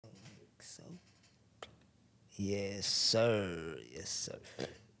Yes, sir. Yes, sir. Yes,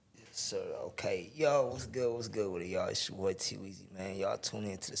 sir. Okay. Yo, what's good? What's good with it, y'all? It's your boy T Weezy, man. Y'all tune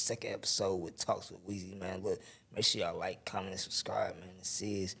in to the second episode with Talks with Weezy, man. Look, make sure y'all like, comment, and subscribe, man. This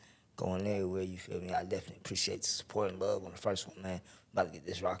is going everywhere, you feel me? I definitely appreciate the support and love on the first one, man. About to get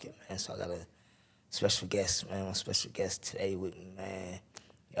this rocket, man. So I got a special guest, man. One special guest today with me, man.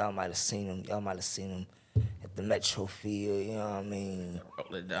 Y'all might have seen him. Y'all might have seen him at the Metro Field, you know what I mean?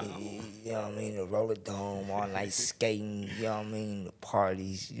 Roll it down. You know what I mean? The roller dome, all night skating, you know what I mean? The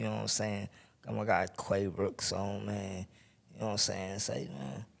parties, you know what I'm saying? Got my guy Quay Brooks on, man. You know what I'm saying? Say,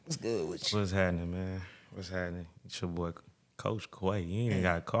 man, what's good with you? What's happening, man? What's happening? It's your boy, Coach Quay. You ain't even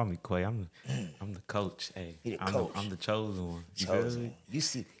gotta call me Quay. I'm the coach. Hey, He the I'm coach. I'm the chosen one. You Chosen. feel me?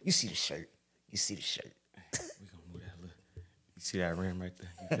 You see the shirt. You see the shirt. We gonna move that look. You see that rim right there?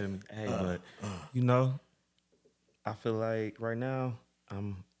 You feel me? Hey, but you know, I feel like right now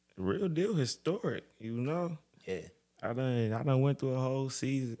I'm real deal historic. You know, Yeah. I done went through a whole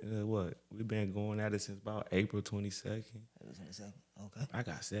season. What we've been going at it since about April 22nd. Okay. I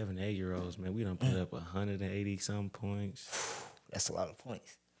got 7, 8-year-olds, man. We done put up 180 some points. That's a lot of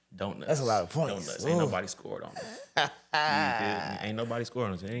points. Donuts. That's a lot of points. Donuts. Ain't nobody scored on us. You feel me? Ain't nobody scored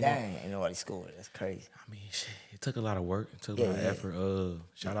on us. Dang, ain't nobody scored. That's crazy. I mean, shit. It took a lot of work. It took a lot of effort.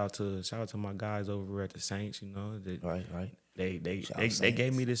 Shout out to my guys over at the Saints. You know, Right. they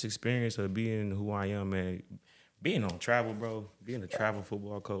gave me this experience of being who I am, man. Being on travel, bro. Being a travel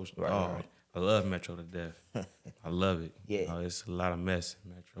football coach. Right. I love Metro to death. I love it. Yeah. You know, it's a lot of mess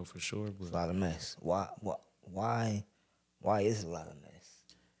in Metro for sure. But It's a lot of mess. Why is it a lot of mess?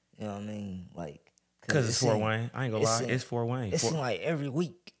 You know what I mean? Like, because it's Fort Wayne. I ain't gonna lie. It's Fort Wayne. It seems like every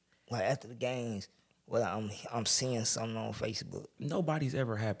week, like after the games, well, I'm seeing something on Facebook. Nobody's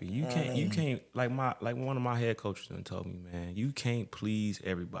ever happy. You can't like one of my head coaches done told me, man, you can't please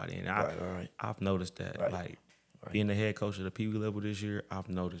everybody. And I've noticed that. Right. Like being the head coach of the Pee Wee level this year, I've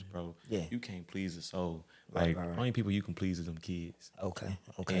noticed, bro. Yeah. You can't please the soul. Like only people you can please is them kids. Okay.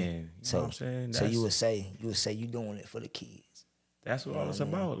 And you know what I'm saying? So you would say you doing it for the kids. That's what all it's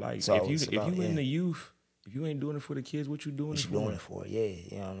about. Like So if you in the youth, if you ain't doing it for the kids, what you doing it for? Doing it for? Yeah,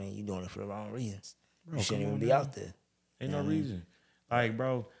 you know what I mean. You doing it for the wrong reasons. Bro, you shouldn't come even on be now. out there. Ain't no reason. Like,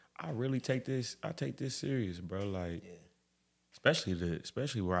 bro, I really take this serious, bro. Like,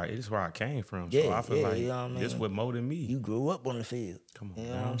 especially where I came from. So I feel like you know what I mean? this what molded me. You grew up on the field. Come on, you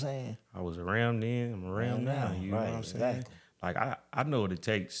know now. what I'm saying? I was around then. I'm around now. You know what I'm saying? Exactly. Like I know what it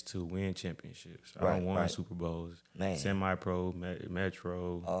takes to win championships. I done won Super Bowls, semi-pro,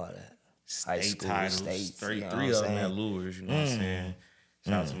 Metro, all that. State titles, states, three you know of what I'm them at saying? Lures. You know what I'm saying?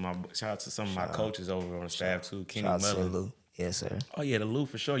 Shout out to some of my coaches over on the staff too. Kenny Shout out to Mellon. Lou. Yes, sir. Oh yeah, the Lou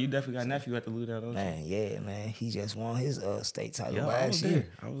for sure. You definitely got a nephew at the Lou now, don't you? Man, yeah, man. He just won his state title Yeah, last year.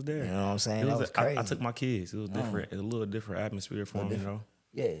 I was there. You know what I'm saying? That was crazy. I took my kids. It was different. It was a little different atmosphere for them, you know.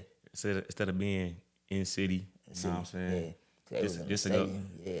 Yeah. Instead of being in city, you know what I'm saying? Yeah. They was in the Just to go. stadium.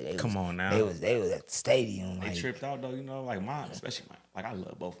 Yeah, Come on now. They was at the stadium. They Like, tripped out though, you know. Like especially like I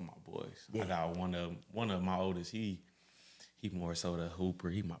love both of my boys. Yeah. I got one of my oldest. He more so the hooper.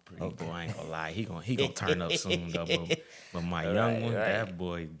 He my pretty boy. I ain't gonna lie. He gonna turn up soon though. But my young one, that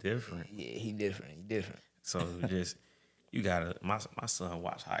boy different. Yeah, he different. So just you gotta my son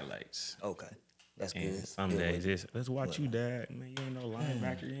watch highlights. Okay. That's And good. some Good days way. it's let's watch you, Dad. Man, you ain't no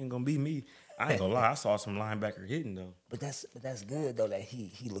linebacker. You ain't gonna be me. I ain't gonna lie. I saw some linebacker hitting though. But that's good though that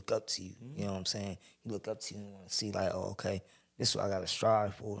he look up to you. You know what I'm saying? He look up to you and want to see like, oh, okay, this is what I gotta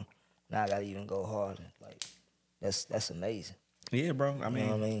strive for. Now I gotta even go harder. Like that's amazing. Yeah, bro. I mean,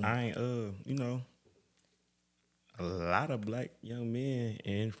 know what I mean? I ain't you know, a lot of black young men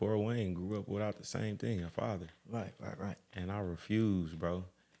in Fort Wayne grew up without the same thing, a father. Right. And I refuse, bro.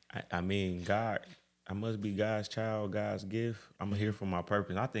 I mean, God, I must be God's child, God's gift. I'm here for my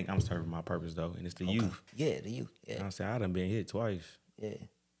purpose. I think I'm serving my purpose though, and it's the youth. Yeah, the youth. You know Yeah. what I'm saying? I done been hit twice. Yeah.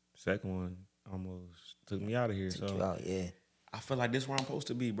 Second one almost took me out of here. Took So you out, yeah. I feel like this where I'm supposed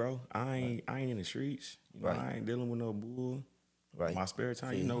to be, bro. I ain't in the streets. You know, Right. I ain't dealing with no bull. Right. My spare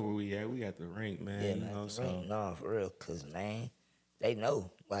time, you know where we at. We at the rink, man. Yeah, you man. know, For so real. No, for real. Cause man, they know.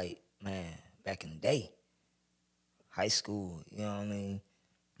 Like, man, back in the day, high school, you know what I mean?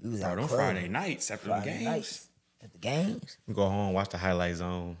 We was out on clubbing. Friday nights after the Friday games. nights at the games. We go home, watch the highlight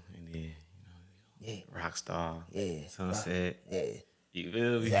zone, and then Yeah. Rockstar, Yeah. Sunset. Yeah. You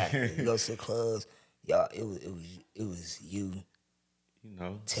feel me? Exactly. You go to the clubs, y'all. It was you, You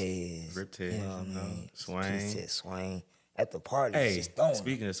know, Tez, Rip Tez, you know what I mean? Swain. Tez, Swain at the party. Hey, just throwing.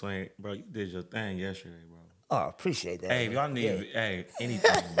 speaking of Swain, bro, you did your thing yesterday, bro. Oh, I appreciate that. Hey, if man. y'all need, Yeah.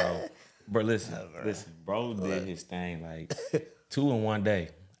 anything, bro. Bro, listen, bro did his thing like 2 in one day.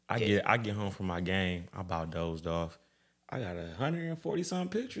 I get home from my game. I about dozed off. I got 140 some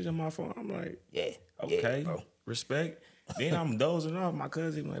pictures in my phone. I'm like, okay, bro. respect. Then I'm dozing off. My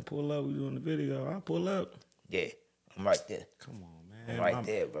cousin like, pull up. We doing the video. I pull up. Yeah, I'm right there. Come on, man. I'm right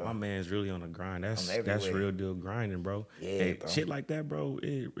there, bro. My man's really on the grind. I'm That's everywhere. real deal grinding, bro. Yeah, Hey, bro. shit like that, bro.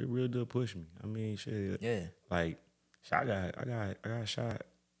 It real deal push me. I mean, shit. Yeah. Like, I got shot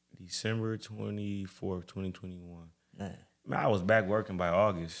December 24th, 2021. Man, I was back working by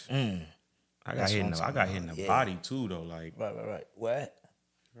August. I got hit in the body too though. Like right. What?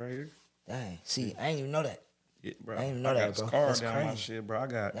 Right here. Dang. See, I ain't even know that. Yeah, bro. I didn't even know that, bro. I got a scar That's down crazy. my shit, bro.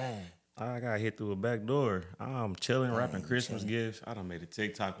 Dang. I got hit through a back door. I'm chilling, wrapping Christmas gifts. I done made a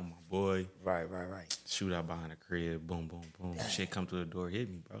TikTok with my boy. Right. Shoot out behind the crib. Boom, boom, boom. Dang. Shit come to the door, hit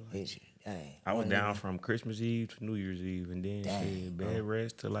me, bro. Like, Hit you. Dang. I was down from Christmas Eve to New Year's Eve, and then shit, bed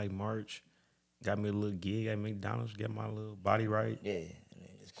rest till like March. Got me a little gig at McDonald's, get my little body right. Yeah. And then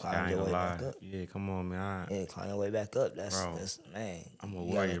just climb your way back up. Yeah, come on, man. Climb your way back up. That's man. I'm a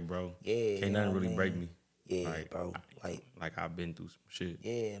warrior, bro. Yeah. Can't nothing really break me. Yeah, like, bro. Like I've been through some shit.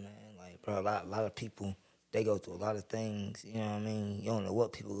 Yeah, man. Like, bro, a lot of people, they go through a lot of things. You know what I mean? You don't know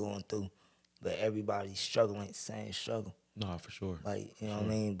what people going through, but everybody's struggling the same struggle. No, for sure. Like, you know what I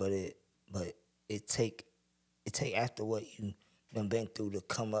mean? But it take after what you done been through to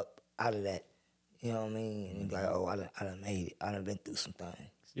come up out of that. You know what I mean? And you be like, oh, I done made it. I done been through some things.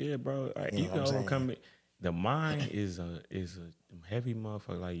 Yeah, bro. You know what I'm saying? The mind is a heavy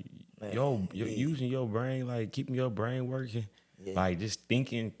motherfucker. Like, man, using your brain, like keeping your brain working, like just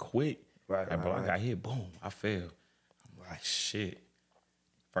thinking quick. Right, like, bro, right. I got hit, boom, I fell. I'm like, shit.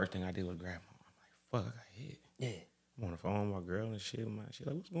 First thing I did was grab my. I'm like, fuck, I got hit. Yeah. I'm on the phone with my girl and shit. She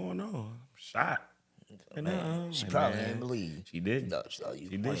like, what's going on? I'm shot. And she probably didn't believe. She did. No, she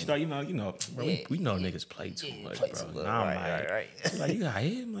did. She thought, you know, bro, we know niggas play too much, bro. Now I'm like, right. She's like, you got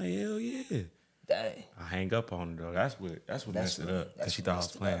hit? I'm like, hell yeah. Dang. I hang up on her though. That's what messed it up. Cause she thought I was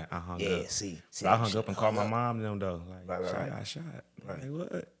playing. I hung up. See, but I hung up and called my mom and them though. Like, right. I got shot. Like,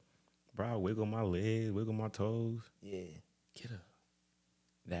 what? Bro, I wiggle my legs, wiggle my toes. Yeah. Get up.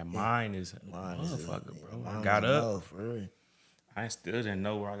 That mind is a motherfucker, bro. I got up. I still didn't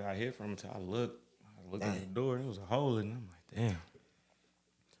know where I got hit from until I looked at the door and it was a hole and I'm like, damn.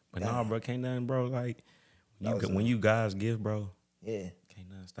 But nah, bro, can't nothing, bro. Like when you guys give, bro. Yeah. Can't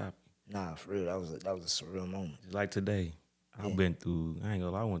nothing stop you. Nah, for real, that was a surreal moment. Just like today. I've been through. I ain't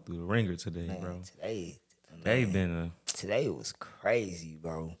gonna lie. I went through the ringer today, man, bro. Today was crazy,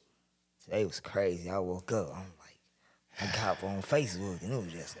 bro. Today was crazy. I woke up. I'm like, I got up on Facebook and it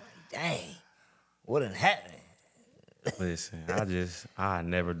was just like, dang, what done happened? Listen, I'm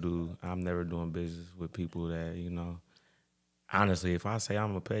never doing business with people that, you know. Honestly, if I say I'm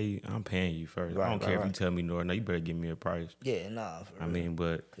gonna pay you, I'm paying you first. I don't care if you tell me no or no. You better give me a price. Yeah, nah. For real. mean,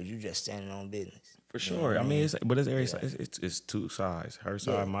 but cause you just standing on business. For sure. I mean, it's two sides. Her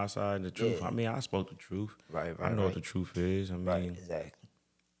side, my side, the truth. I mean, I spoke the truth. Right. I know what the truth is. I mean, right, exactly.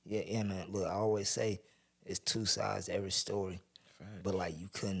 Yeah, man. Look, I always say it's two sides to every story. Fact. But like you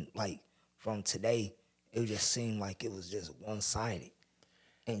couldn't from today, it just seemed like it was just one-sided,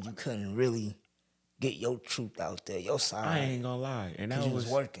 and you couldn't really get your truth out there, your side. I ain't gonna lie, and that was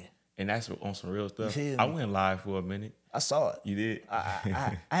working. And that's on some real stuff. I went live for a minute. I saw it. You did?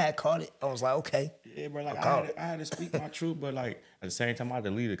 I had caught it. I was like, okay. Yeah, bro. Like I had to speak my truth, but like at the same time I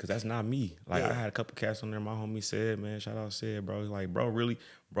deleted it because that's not me. Like I had a couple cats on there. My homie said, man, shout out said, bro. Like, bro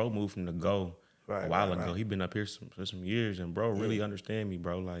moved from the go a while ago. He been up here for some years, and bro really understand me,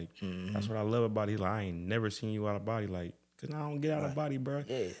 bro. Like that's what I love about it. He's like, I ain't never seen you out of body, like. Cause I don't get out of body, bro.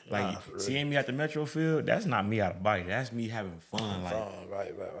 Yeah, like seeing me at the Metro Field, that's not me out of body. That's me having fun. Like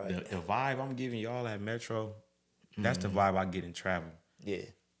right. The vibe I'm giving y'all at Metro, that's the vibe I get in travel. Yeah.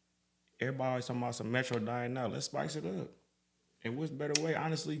 Everybody always talking about some Metro dying out. Let's spice it up. And what's better way,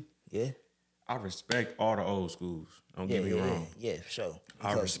 honestly? Yeah. I respect all the old schools. Don't get me wrong. Yeah, for sure.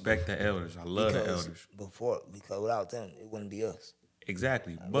 I respect the elders. I love the elders. Because without them, it wouldn't be us.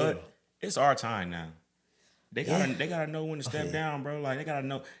 Exactly. But it's our time now. They gotta know when to step down, bro. Like they gotta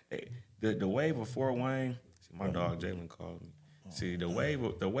know the wave of Fort Wayne. See, my dog Jalen called me. See, the wave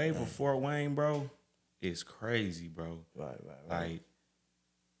of Fort Wayne, bro, is crazy, bro. Right. Like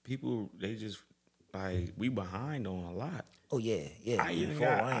people, they just like we behind on a lot. Oh yeah. I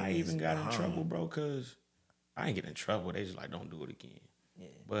even got in trouble, bro, cause I ain't getting in trouble. They just like don't do it again. Yeah.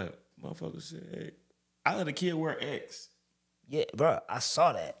 But motherfuckers said I let a kid wear X. Yeah, bro. I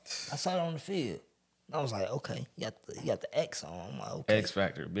saw that. I saw it on the field. I was like, okay, you got the X on. I'm like, okay. X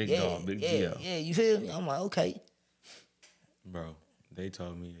Factor, big dog, big GL. Yeah, you feel me? I'm like, okay. Bro, they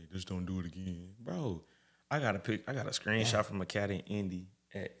told me, hey, just don't do it again. Bro, I got a screenshot from a cat in Indy.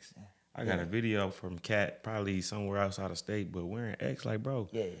 X. I got a video from Cat, probably somewhere outside of state, but wearing X, like, bro.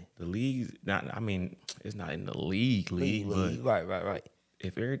 Yeah. The league's not. I mean, it's not in the league, but Right.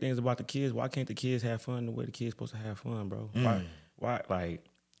 if everything's about the kids, why can't the kids have fun the way the kids supposed to have fun, bro? Why? Like,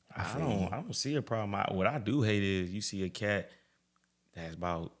 I don't see a problem. What I do hate is you see a cat that's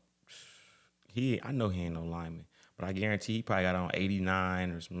about. I know he ain't no lineman, but I guarantee he probably got on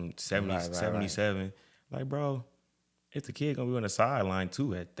 89 or some 70, 77. Like, bro. If the kid gonna be on the sideline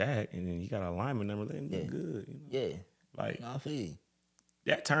too at that, and then he got a lineman number, let him look good. You know? Yeah. Like, I feel you.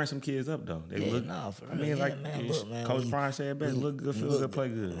 That turns some kids up though. They look. For real. I mean, look, man, Coach Prime said best: look good, feel good, play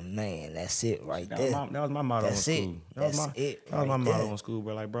good. Man, that's it right that there. That was my motto in school. That was my motto in school,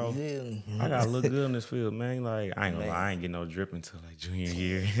 bro. Like, bro, I gotta look good on this field, man. Like, I ain't gonna lie, I ain't getting no drip until like junior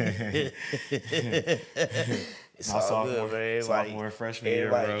year. It's all good, sophomore and freshman year,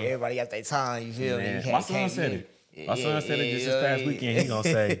 bro. Everybody got their time. You feel me? My son said it. My son said it just this past weekend. He gonna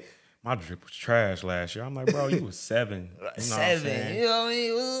say, my drip was trash last year. I'm like, bro, you was 7. You know 7. You know what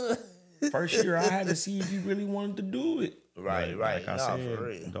I mean? First year, I had to see if you really wanted to do it. Right. Like I said, for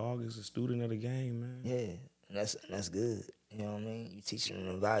real. Dog is a student of the game, man. Yeah, that's good. You know what I mean? You teaching them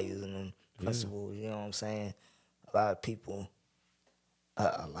the values and them principles. You know what I'm saying? A lot of people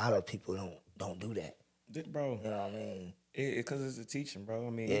don't do that. Bro. You know what I mean? Because it's a teaching, bro.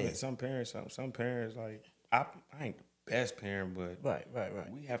 I mean, some parents like I ain't the best parent, but right.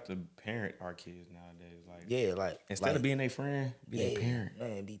 We have to parent our kids nowadays. Like instead of being their friend, be their parent.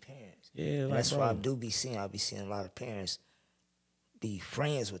 Man, be parents. Yeah, and that's what I do be seeing. I be seeing a lot of parents be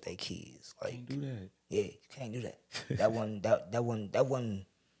friends with their kids. Like, can't do that. Yeah, you can't do that. That wasn't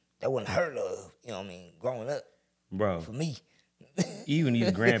heard of. You know what I mean? Growing up, bro. For me, even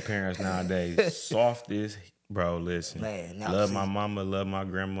these grandparents nowadays, softest. Bro, listen. Man, love my mama, love my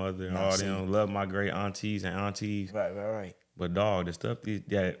grandmother, and all them. Love my great aunties and aunties. Right. But dog, the stuff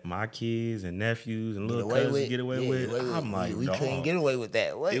that my kids and nephews and little cousins get away with, I'm like, we couldn't get away with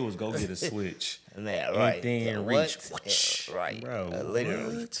that. What? It was go get a switch. Man, right. Anything in reach. Yeah, right. Bro,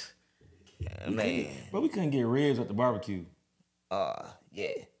 literally. What? Man. But we couldn't get ribs at the barbecue.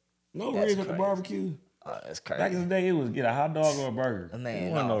 Yeah. No ribs at the barbecue. Oh, that's crazy. Back in the day, it was get a hot dog or a burger. Man,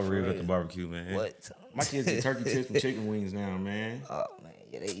 there wasn't no ribs at the barbecue, man. What? My kids get turkey tips and chicken wings now, man. Oh, man.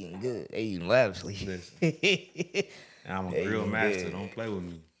 Yeah, they eating good. They eating lavishly. And I'm a grill master. Good. Don't play with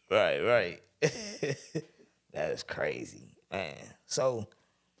me. Right. That is crazy, man. So,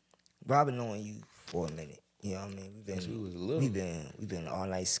 bro, I've been knowing you for a minute. You know what I mean? We've been all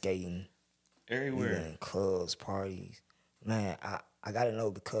night skating. Everywhere. We've been in clubs, parties. Man, I gotta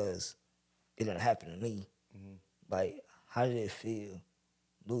know because it didn't happen to me. Mm-hmm. Like, how did it feel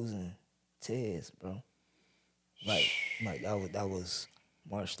losing Tez, bro? Like that was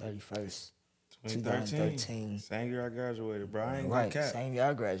March 31st, 2013. Same year I graduated, bro. I ain't gonna cap. Same year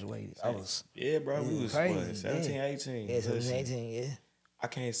I graduated. Yeah, bro. We was crazy. What, 17, 18. Yeah, 17, 18, yeah. I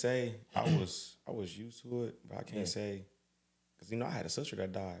can't say I was used to it, but I can't say, because, I had a sister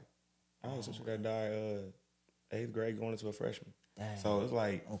that died. I had a sister that died 8th grade going into a freshman. Dang. So it's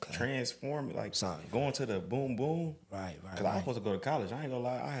like transforming, like going to the boom boom. Right. Because I was supposed to go to college. I ain't gonna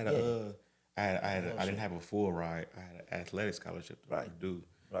lie. I had I didn't have a full ride. I had an athletic scholarship to do.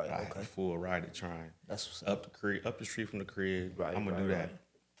 Right. I had a full ride to try and that's up the street from the crib. Right. I'm gonna do that.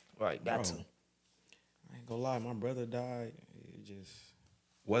 Right. Got to. I ain't gonna lie. My brother died. It just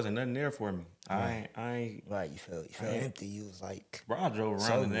wasn't nothing there for me. Right. I ain't. Right. You felt empty. You was like. Bro, I drove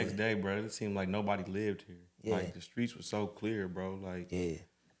around the next day, bro. It seemed like nobody lived here. Yeah. Like, the streets were so clear, bro. Like,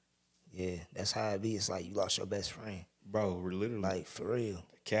 yeah, that's how it be. It's like you lost your best friend, bro. We're literally like for real.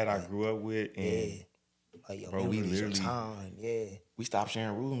 The cat I grew up with, and like your memories, your time, we stopped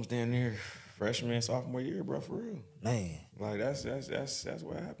sharing rooms down there, freshman and sophomore year, bro. For real, man. Like that's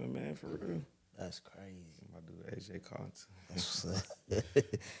what happened, man. For real. That's crazy. I'm about to do AJ Collins.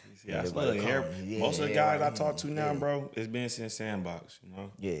 Most of the guys I talk to now, bro, it's been since Sandbox,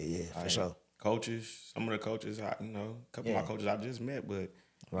 Yeah, for sure. Coaches, some of the coaches, a couple of my coaches I just met, but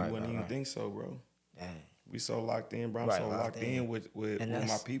you wouldn't even think so, bro. Dang. We so locked in, bro. I'm so locked in with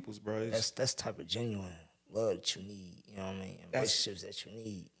my peoples, bro. That's type of genuine love that you need. You know what I mean? Relationships that you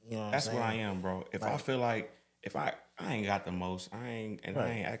need. You know what that's I'm saying? What I am, bro. If I feel like I ain't got the most, I ain't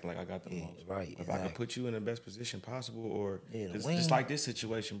acting like I got the most. Right. If I can put you in the best position possible, or just like this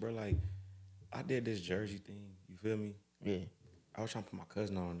situation, bro. Like, I did this jersey thing. You feel me? Yeah. I was trying to put my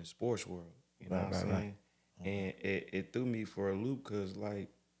cousin on in the sports world. You know what I'm saying? And it threw me for a loop because, like,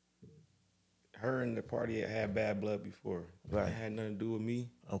 her and the party had bad blood before. Right. It had nothing to do with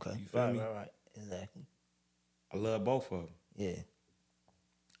me. Okay. You feel me? Right. Exactly. I love both of them. Yeah.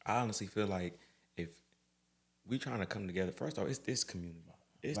 I honestly feel like if we trying to come together, first off, it's this community.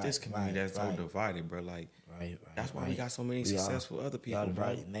 It's this community that's so divided, bro. Like, that's why we got so many successful other people,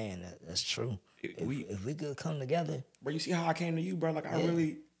 bro. Man, that's true. If we could come together. Bro, you see how I came to you, bro? Like, I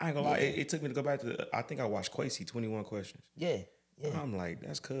ain't gonna lie. It took me to go back to, I think I watched Quasi, 21 Questions. Yeah. I'm like,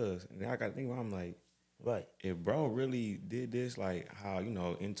 that's cuz. And then I got to think about it, I'm like, right. If bro really did this, like how,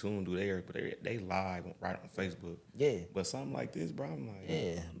 In Tune do theirs, but they live right on Facebook. Yeah. But something like this, bro, I'm like,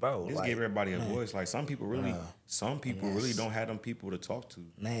 yeah, bro. Just give everybody a voice. Like some people really don't have them people to talk to.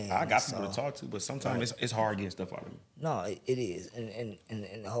 Man, I got people to talk to, but sometimes it's hard getting stuff out of me. No, it is.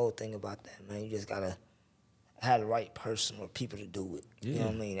 And the whole thing about that, man, you just gotta have the right person or people to do it. Yeah. You know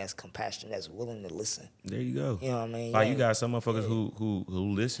what I mean? That's compassionate, that's willing to listen. There you go. You know what I mean? Like you got some motherfuckers who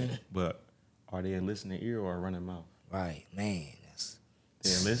listen, but are they a listening ear or a running mouth? Right, man.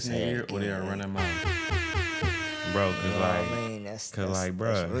 They're a listening ear or they're a running mouth. Bro, cause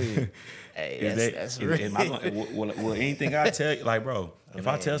bro, hey, that's real. Will anything I tell you, like, bro, if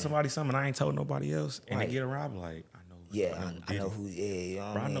I tell somebody something I ain't told nobody else, and they get around, like, I know. Yeah, I know who. Yeah, you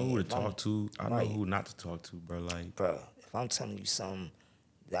know bro, I know who to talk to. I know who not to talk to, bro. Like, bro, if I'm telling you something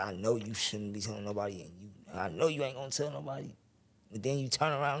that I know you shouldn't be telling nobody, and I know you ain't gonna tell nobody, but then you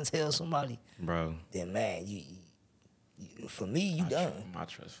turn around and tell somebody, bro, then man, you for me, you done. My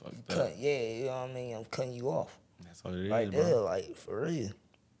trust fucked up. Yeah, you know what I mean? I'm cutting you off. That's what it is, right bro. There, like, for real.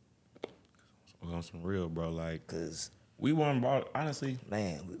 We're on some real, bro. Like, cause we weren't brought, honestly,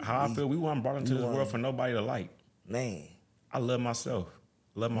 man, I feel we weren't brought into this world for nobody to like. Man. I love myself.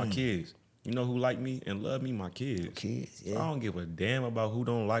 Love my kids. You know who like me and love me? My kids. Kids, yeah. So I don't give a damn about who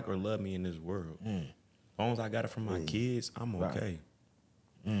don't like or love me in this world. As long as I got it from my kids, I'm okay.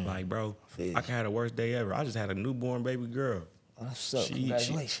 Like, bro, I can have the worst day ever. I just had a newborn baby girl. Oh, that's up.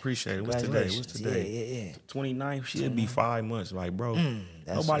 Congratulations. She appreciate it. What's today? Yeah. 29. She'll be 5 months. Like, bro,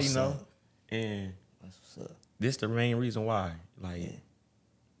 nobody know. And that's what's up. This the main reason why. Like,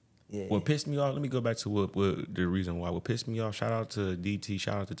 what pissed me off, let me go back to what the reason why. What pissed me off, shout out to DT,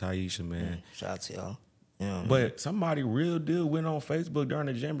 shout out to Taisha, man. Shout out to y'all. Yeah, but somebody real deal went on Facebook during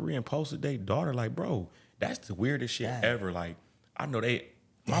the Jamboree and posted their daughter. Like, bro, that's the weirdest shit ever. Like, I know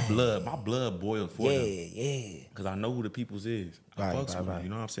my blood boiled for them. Yeah. Because I know who the people's is. I fucks with them, you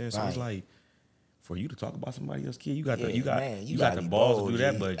know what I'm saying? So it's like, for you to talk about somebody else's kid, you got the balls to do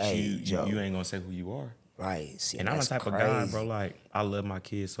that, but you ain't gonna say who you are. Right. See, and I'm the type of guy, bro, like, I love my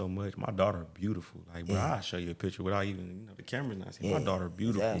kids so much. My daughter beautiful. Like, bro, I'll show you a picture without even, the camera's not seeing. My daughter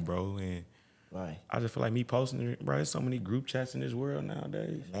beautiful, bro. And I just feel like me posting it, bro, there's so many group chats in this world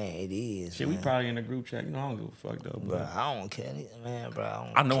nowadays. Man, it is. Shit, we probably in a group chat. I don't give a fuck, though. Bro, I don't care. Man, bro,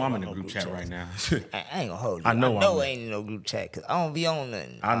 I know I'm in a group chat right now. I ain't gonna hold you. I know I ain't in no group chat because I don't be on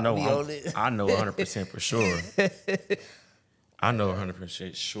nothing. I know 100% for sure. I know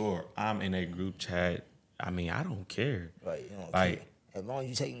 100% sure I'm in a group chat. I mean, I don't care. Right, you don't care. As long as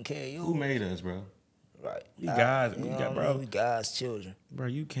you taking care of you. Who made us, bro? Right. We guys, bro. We God's children. Bro,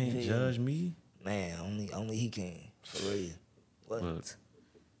 you can't judge me. Man, only he can. For real. What? Look.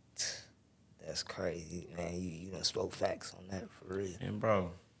 That's crazy, man. You done spoke facts on that, for real. And bro,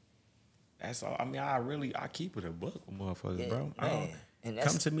 that's all. I mean, I keep it a book with motherfuckers, bro. Man. And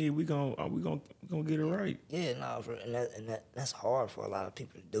come to me, we gonna get it right. Yeah, no, and that's hard for a lot of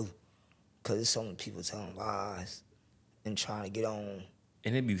people to do. Cause there's so many people telling lies and trying to get on.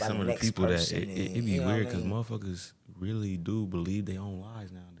 And it be some of the people that it be weird because motherfuckers really do believe their own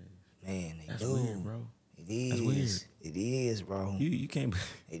lies nowadays. Man, that's weird, bro. It is. That's weird. It is, bro. You can't.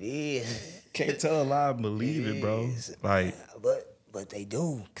 It is. Can't tell a lie and believe it, bro. Like, but they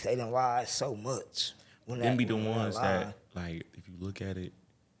do. Cause they done lie so much. Them be the ones that, like, if you look at it,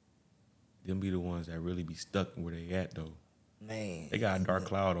 them be the ones that really be stuck where they at though. Man, they got a dark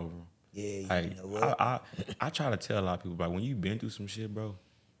cloud over them. Yeah, like, you know what? I try to tell a lot of people, like, when you been through some shit, bro,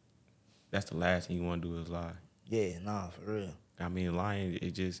 that's the last thing you want to do is lie. Yeah, nah, for real. I mean, lying,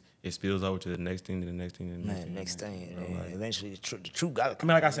 it spills over to the next thing, to the next thing, to the next thing. Like, eventually, the truth got to come.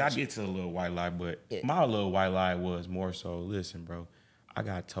 I mean, like I said, I get to a little white lie, but my little white lie was more so, listen, bro, I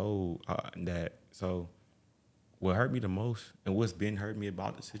got told that, so what hurt me the most and what's been hurt me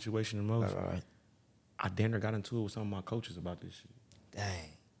about the situation the most, I damn near got into it with some of my coaches about this shit. Dang.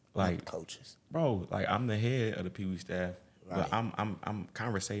 Like, coaches, bro. Like, I'm the head of the Pee Wee staff, but I'm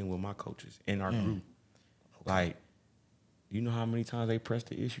conversating with my coaches in our group. Okay. Like, you know how many times they pressed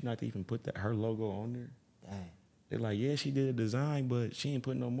the issue not to even put her logo on there? Dang. They're like, yeah, she did a design, but she ain't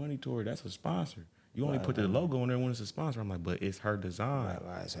putting no money toward it. That's a sponsor. You only put the logo on there when it's a sponsor. I'm like, but it's her design.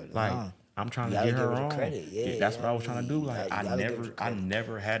 Right, it's her design. Like, I'm trying to get her on. Yeah, that's what I was trying to do. Like, I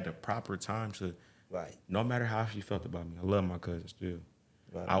never had the proper time to. Right. No matter how she felt about me, I love my cousin still.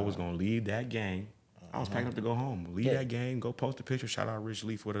 I was gonna leave that game I was packing up to go home. Leave that game, go post a picture. Shout out Rich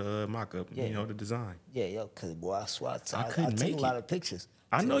Lee for the mock-up, you know, the design. Yeah, yo, because, boy, I swear, I couldn't take make a lot of pictures.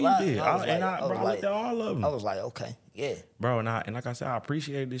 I know you did. I looked at all of them. I was like, okay, yeah. Bro, and like I said, I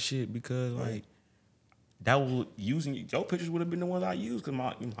appreciate this shit because, like, that was using your pictures would have been the ones I used. Cause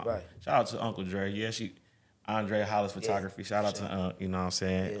shout out to Uncle Dre. Yeah, Andre Hollis Photography. Shout out to you know what I'm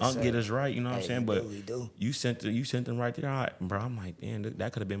saying. Yeah, Unc get us right, you know what I'm saying. But we do. You sent them right there, bro. I'm like, damn,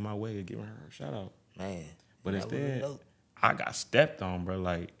 that could have been my way of giving her a shout out, man. But instead, I got stepped on, bro.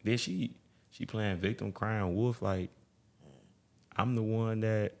 Like, then she playing victim, crying wolf. Like, I'm the one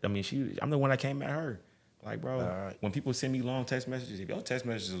that I'm the one that came at her. Like, bro, when people send me long text messages, if your text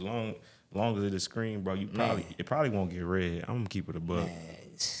message is long as the screen, bro, it probably won't get read. I'm gonna keep it a buck.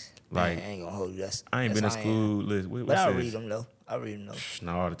 Like, I ain't gonna hold you. I ain't been in school. Listen, but I read them though.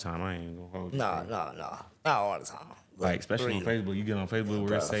 Not all the time. I ain't gonna hold you. No, not all the time. Like, especially on Facebook. You get on Facebook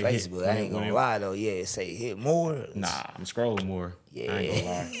where it say Facebook, hit. I ain't gonna lie though. Yeah, it say hit more. Nah, I'm scrolling more. Yeah. I ain't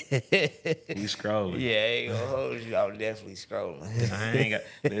gonna lie. You scrolling. Yeah, I ain't gonna hold you. I'm definitely scrolling. I ain't got.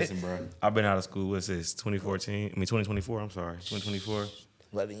 Listen, bro. I've been out of school. What's this? 2024. I'm sorry. 2024.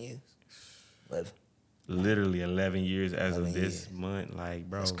 11 years. 11. Literally 11 years as of this month. Like,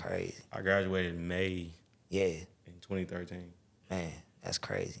 bro. That's crazy. I graduated in May. Yeah. In 2013. Man, that's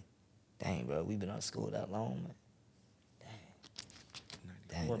crazy. Dang, bro. We've been out of school that long, man.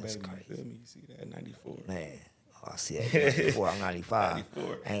 Dang, that's baby, crazy. You feel me? You see that? 94. Man. Oh, I see that. 94, I'm 95.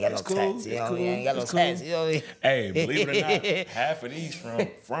 94. I ain't got no tats. You know what I mean? I ain't got no tats. You know what I mean? Hey, believe it or not, half of these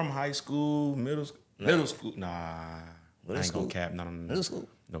from high school, middle school. Nah. I ain't gonna cap. No. Middle school?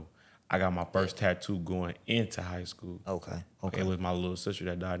 No. I got my first tattoo going into high school. Okay. It was my little sister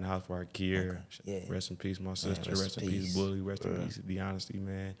that died in the house for Kier. Yeah. Rest in peace, my sister. Rest in peace, Bully. Rest in peace, The Honesty,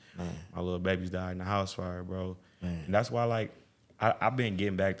 man. My little babies died in the house fire, bro. And that's why, like, I've been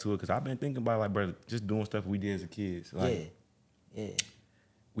getting back to it because I've been thinking about, like, brother, just doing stuff we did as a kids. Like, yeah.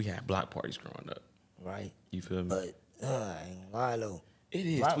 We had block parties growing up. Right. You feel me? But I ain't gonna lie, though. It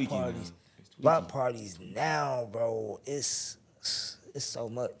is block tweaking, parties. Block parties now, bro, it's so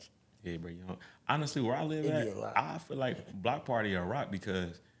much. Yeah, bro. Honestly, where I live at, I feel like block party a rock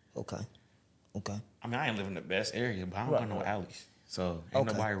because. Okay. I mean, I ain't living in the best area, but I don't got no alleys. So ain't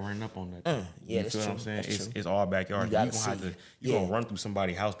nobody running up on that. Yeah, you feel what I'm saying? It's all backyard. You gonna run through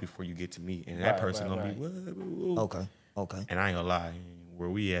somebody's house before you get to me, and that person gonna be whoa. Okay. And I ain't gonna lie, where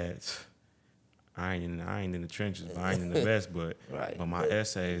we at, I ain't in the trenches, but I ain't in the best. But my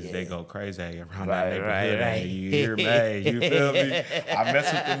essays they go crazy around that neighborhood. Right. You hear me? You feel me? I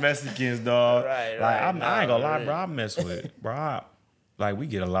mess with the Mexicans, dog. I ain't gonna lie, bro. I mess with bro. Like, we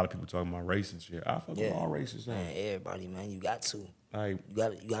get a lot of people talking about race and shit. I fuck with all races, man. Everybody, man, you got to. Like, you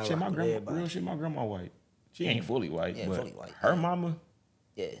got shit, my grandma, real shit, my grandma white. She ain't fully white, but fully white. Her mama,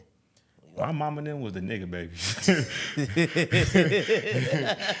 my mama and them was the nigga babies.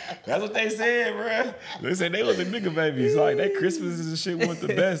 That's what they said, bro. They said they was the nigga babies. Like, they Christmases and shit weren't the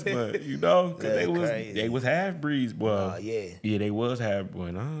best, but you know, cause they was half breeds, boy. Yeah, they was half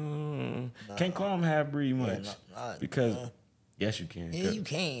breed. Can't call them half breed much because. Yes, you can. Yeah, you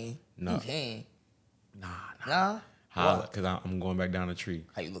can. No. You can. Nah. How? Because I'm going back down the tree.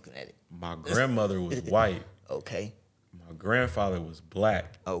 How you looking at it? My grandmother was white. Okay. My grandfather was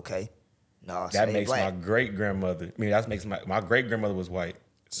black. Okay. No, that makes my great grandmother. I mean, that makes my great grandmother was white.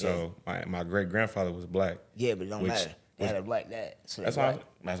 So my great grandfather was black. Yeah, but it don't matter. They had a black dad. So that's why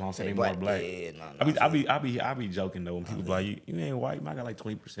I'm saying they more black. Yeah, I be joking though when people be like, you ain't white. I got like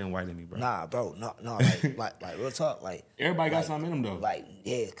 20% white in me, bro. Nah, bro. No, like real talk. Like, everybody got something in them though. Like,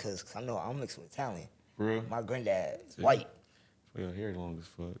 yeah, cause I know I'm mixed with Italian. For real? My granddad white. Well, your hair long as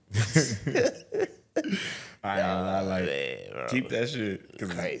fuck. I ain't gonna lie, like, keep that shit.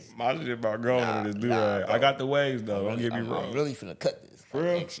 Cause my shit about growing on this dude. I got the waves though. Don't get me wrong. I'm really finna cut this for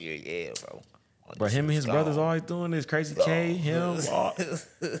real next year. Yeah, bro. But him and his brothers always doing this. Crazy K, him.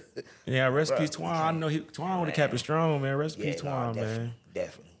 Yeah, rest in peace, Twine. I know Twine would have kept it strong, man. Rest in peace, Twine, man.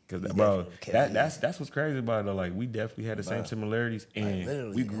 Definitely. Because, bro, that's what's crazy about it, though. Like, we definitely had the same similarities,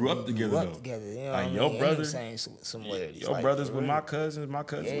 and we grew up together, though. You know like, your brother, same similarities. Your like, brothers with my cousins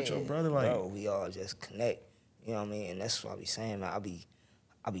with your brother. Like, bro, we all just connect. You know what I mean? And that's what I be saying, man. I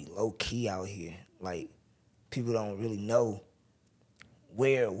be low key out here. Like, people don't really know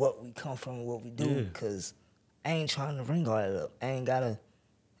what we come from and what we do, because I ain't trying to bring all that up. I ain't gotta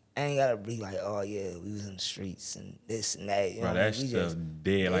be like, oh yeah, we was in the streets and this and that. You know, that's just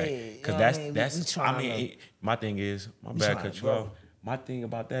dead. Like, cause that's. I mean, my thing is, my bad, cut you off. My thing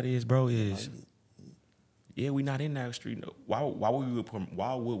about that is, bro, is Yeah, we not in that street. No. Why would we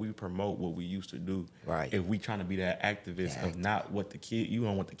promote what we used to do? Right. If we trying to be that activist of not what the kid, you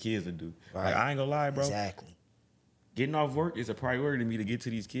don't want the kids to do. Right. Like, I ain't gonna lie, bro. Exactly. Getting off work is a priority to me to get to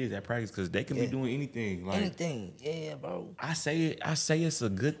these kids at practice because they can be doing anything. Like, anything. Yeah, bro. I say it's a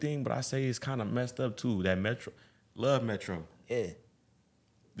good thing, but I say it's kind of messed up too. That Metro, love Metro. Yeah.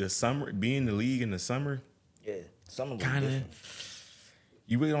 The summer, being in the league in the summer. Yeah. Summer kind of.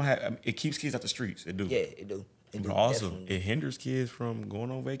 You really don't have. It keeps kids out the streets. It do. Yeah, it do. But also, definitely. It hinders kids from going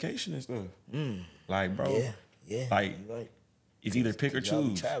on vacation and stuff. Like, bro. Yeah. Like, it's either pick or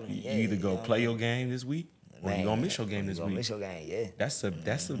choose. You either go play your game this week. Or you gonna miss your game this week. Miss your game, yeah. That's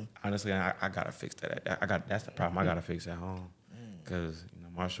honestly, I gotta fix that. That's the problem. I gotta fix at home, cause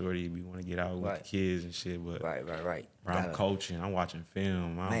my shorty, we want to get out with the kids and shit. But right. Bro, I'm coaching. I'm watching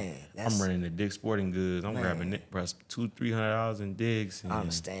film. I'm running the Dick's Sporting Goods. I'm grabbing $200-$300 in Dick's. I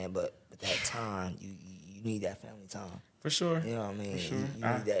understand, but that time you need that family time. For sure. You know what I mean? For sure.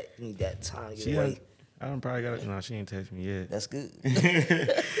 You need that time to get away. I don't probably got it. No, she ain't text me yet. That's good.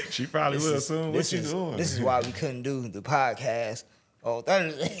 She probably will soon. What you doing? This is why we couldn't do the podcast on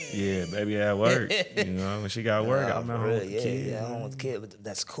Thursday. Yeah, baby at work. When she got work, I'm at home with the kids. Yeah, at home with the kids. But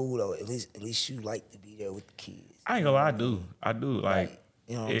that's cool though. At least you like to be there with the kids. I ain't gonna lie, I do. Like,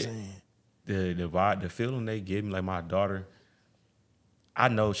 you know what I'm saying? The vibe, the feeling they give me, like my daughter, I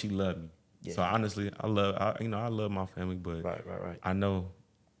know she love me. Yeah. So honestly, I love my family, but right. I know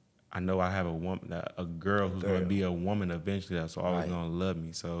I have a girl who's going to be a woman eventually that's always going to love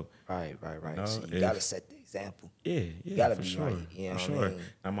me. So right. So you got to set the example. Yeah, you got to for be sure. Right. You know for sure. I mean?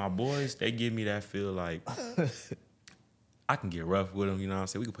 Now my boys, they give me that feel like I can get rough with them. You know what I'm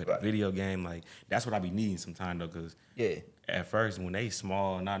saying? We can play a video game. Like, that's what I be needing sometimes though, because at first when they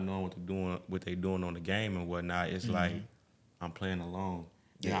small, not knowing what they doing on the game and whatnot, it's like I'm playing alone.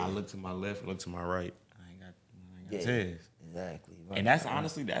 Yeah, I look to my left, look to my right. I ain't got test. Exactly. Right. And that's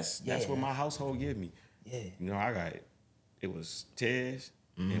honestly, that's what my household give me. Yeah. I got it was Tez,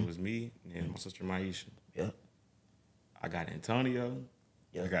 it was me, and my sister Maisha. Yeah. I got Antonio,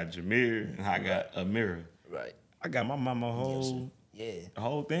 I got Jameer, and I got Amira. Right. I got my mama the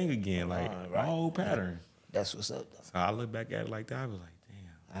whole thing again, like the whole pattern. That's what's up though. So I look back at it like that, I was like,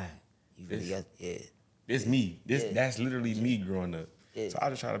 damn. You really got This me. That's literally me growing up. Yeah. So I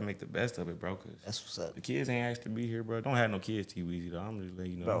just try to make the best of it, bro. Cause that's what's up. The kids ain't asked to be here, bro. Don't have no kids, Weezy though. I'm just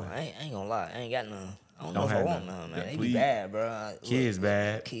letting you know. Bro, I ain't gonna lie. I ain't got none. I don't know if I want none, man. They be bad, bro. Kids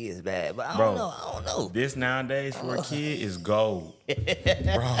bad. Kids bad, but I don't know. This nowadays for a kid is gold,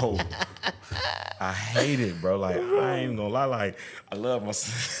 bro. I hate it, bro. Like, I ain't gonna lie. Like, I love my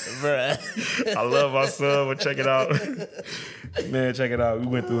son, bro. I love my son, but check it out, man. Check it out. We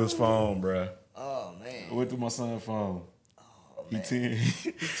went through his phone, bro. Oh man. We went through my son's phone. He 10.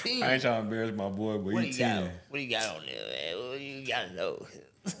 I ain't trying to embarrass my boy, but he 10. What do you got on there, man? What do you got to know?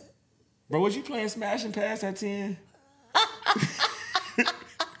 Bro, was you playing Smash and Pass at 10? I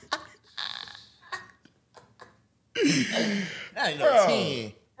ain't no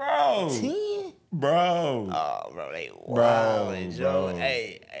 10. Bro. 10? Bro. Oh, bro, they wild, Joe.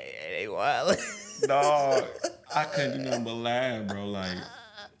 Hey, they wild. Dog, I couldn't do nothing but laugh, bro. Like,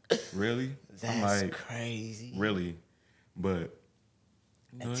 really? That's crazy. Really? But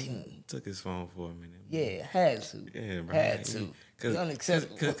he took his phone for a minute. Yeah, had to. Yeah, bro. Had to. It's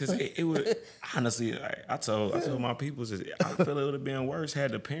unacceptable. Because it would, honestly, I told my people, I feel it would have been worse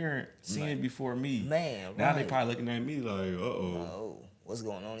had the parent seen it before me. Man, now they probably looking at me like, uh-oh. What's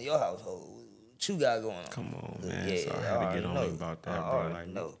going on in your household? What you got going on? Come on, man. Yeah, so I had to get on you about that, bro. Like,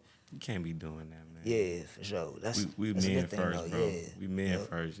 you can't be doing that, man. Yeah, for sure. We men first, bro. Yeah. We men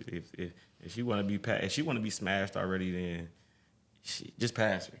first. If she want to be smashed already, then just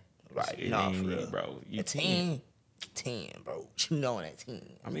pass her. Right. No, for real. Bro. You 10, bro. What you know at 10?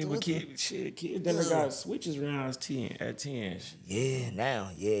 I mean, but kids that got switches around at 10. Yeah,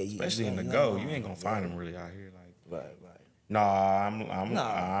 now, yeah. Especially in the go. You ain't gonna find them really out here. Like, right. Nah, I'm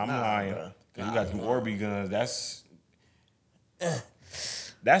lying. Bro. Cause you got some Orby guns.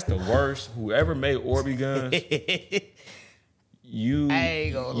 That's the worst. Whoever made Orby guns, I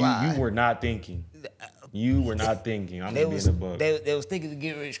ain't gonna lie. You were not thinking. You were not thinking. I'm gonna be in the book. They was thinking to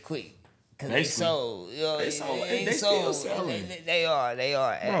get rich quick. Cause they sold. You know, they still selling. They are. Bro,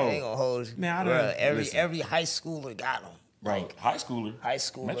 I ain't gonna hold you. Man, every high schooler got them. Bro, like, high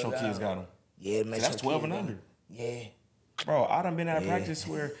schooler. Metro kids got them. Yeah, Metro. So that's 12 and under. Yeah. Bro, I done been out of practice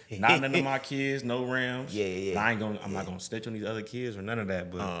where not none of my kids, no Rams. Yeah. I'm not gonna snitch on these other kids or none of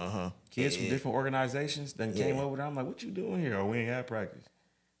that. But kids from different organizations then came over there. I'm like, what you doing here? Oh, we ain't had practice.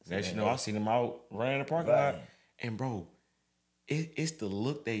 Next, I seen them out running in the parking lot. And bro, it's the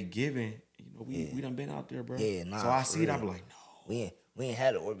look they giving. But we done been out there, bro. Yeah, nah. So I see it, I be like, no. We ain't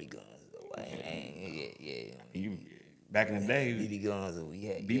had the Orby guns though. Yeah. Back in the day, BB guns we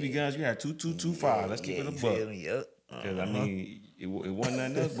had. BB guns, you had 2.225. Let's keep it a buck. Yep. Because I mean, it wasn't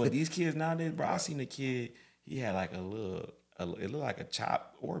nothing else. But these kids nowadays, bro, I seen a kid. He had like it looked like a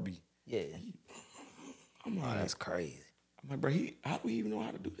chopped Orby. Yeah. I'm like, that's crazy. I'm like, bro, how do he even know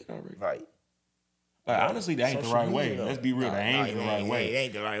how to do that already? Right. But honestly, that ain't the right way. Let's be real. That ain't the right way. It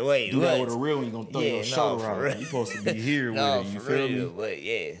ain't the right way. Do that with a real one, you gonna throw your shoulder out. You supposed to be here with it. You feel me? But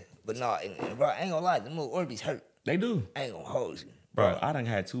yeah. But no, and bro, I ain't gonna lie, the little Orbeez hurt. They do. I ain't gonna hold you. Bro, I done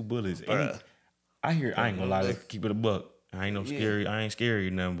had 2 bullets. I ain't gonna lie, let's keep it a buck. I ain't scary. I ain't scary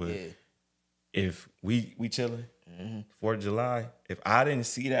or nothing, but if we chilling, 4th of July, if I didn't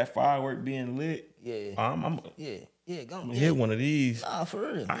see that firework being lit, I'm gonna hit one of these. Nah, for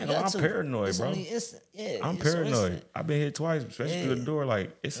real. I ain't gonna, I'm paranoid, bro. Yeah, I'm paranoid. I've been hit twice, especially through the door.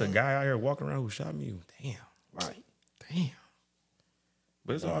 Like, it's a guy out here walking around who shot me. Damn. Right. Damn.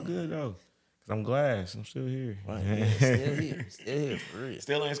 But it's all good, though. Because I'm glass. I'm still here. Right. Yeah, still here. Still here, for real.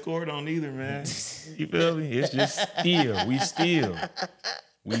 Still ain't scored on either, man. You feel me? It's just still.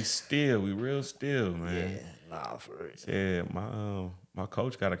 We real still, man. Yeah. Nah, for real. Yeah, my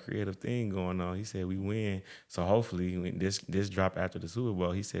coach got a creative thing going on. He said we win. So hopefully when this drop after the Super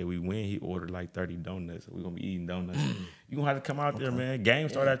Bowl, he said we win. He ordered like 30 donuts. So we're gonna be eating donuts. You gonna have to come out there, man. Game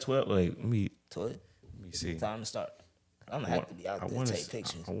start at 12. Like, let me see. Time to start. I'm gonna have to be out there to take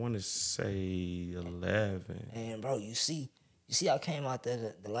pictures. I wanna say 11. And bro, you see I came out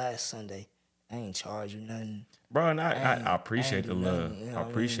there the last Sunday. I ain't charge you nothing. Bro, and I appreciate the love. You know I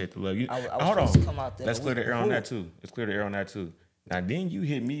appreciate the love. Hold on. Come out there Let's clear the air on that too. Now, then you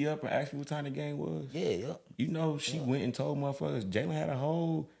hit me up and asked me what time the game was. Yeah. You know, she went and told motherfuckers, Jalen had a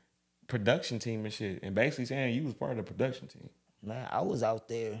whole production team and shit, and basically saying you was part of the production team. Man, I was out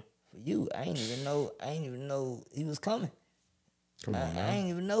there for you. I ain't even know he was coming. Come on now. I ain't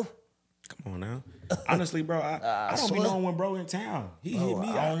even know. Come on now. Honestly, bro, I don't be knowing when bro in town. He hit me.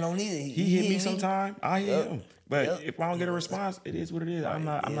 I don't know neither. He hit me sometime. I hit him. But if I don't get a response, it is what it is. I'm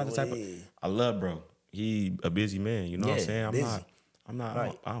not the type of. I love bro. He a busy man. You know what I'm saying? I'm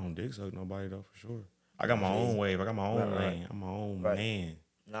not. I don't dick suck nobody though for sure. I got my own wave. I got my own lane. I'm my own man.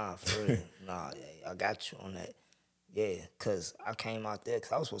 Nah, for real. Nah, I got you on that. Yeah, because I came out there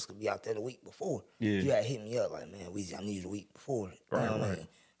because I was supposed to be out there the week before. Yeah. You had hit me up like, man, Weezy, I need you the week before. You know what I mean?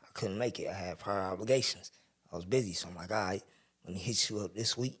 I couldn't make it. I had prior obligations. I was busy, so I'm like, all right, let me hit you up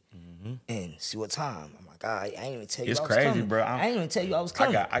this week and see what time. I'm like, all right, I ain't even tell you I was crazy, coming. bro. I ain't even tell you I was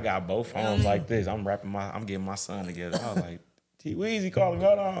coming. I got both phones like this. I'm getting my son together. I was like, T Weezy calling me,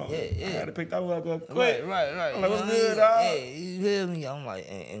 hold on. Yeah. I had to pick that one up quick. Right. I'm like, what's good, dog? Yeah, you feel me? I'm like,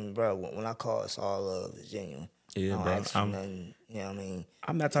 and bro, when I call, it's all love. It's genuine. Yeah, I bro. ask for nothing, you know what I mean?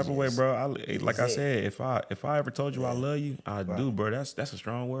 I'm that type of way, bro. I said, if I ever told you I love you, I do, bro. That's a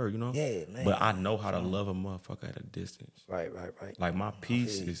strong word, you know? Yeah, man. But I know how to love a motherfucker at a distance. Right. Like, my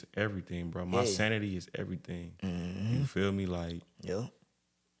peace is everything, bro. My sanity is everything. You feel me? Like, yeah.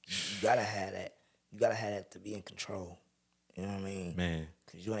 You gotta have that. You gotta have that to be in control. You know what I mean? Man.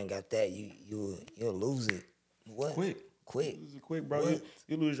 Because you ain't got that, you'll lose it. What? Quick. You lose it quick, bro.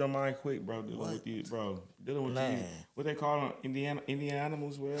 You lose your mind quick, bro. Dealing with these what they call them, Indian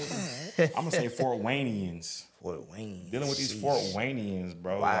animals, whatever. I'm gonna say Fort Waynians. Dealing with these Fort Waynians,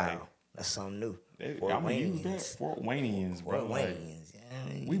 bro. Wow, like, that's something new. I'm gonna use that Fort Waynians, bro.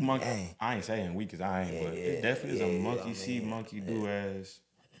 We monkey. I ain't saying we, cause I ain't, but it definitely is a monkey see, monkey do as.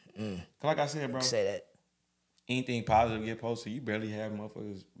 Like I said, bro. Say that. Anything positive get posted, you barely have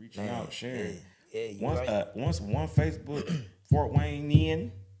motherfuckers reaching out, sharing. Yeah, once one Facebook Fort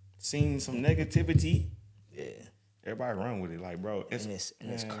Wayne seen some negativity, everybody run with it. Like, bro,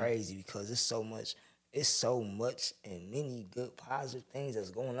 it's crazy because it's so much and many good positive things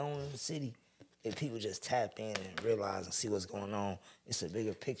that's going on in the city. If people just tap in and realize and see what's going on, it's a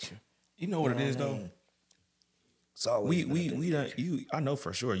bigger picture. You know what it is though? It's always we done I know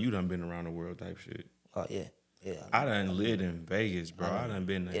for sure you done been around the world type shit. Oh yeah. Yeah, I done lived in Vegas, bro. I done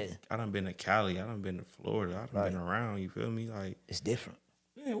been to Cali. I done been to Florida. I done been around. You feel me? Like, it's different.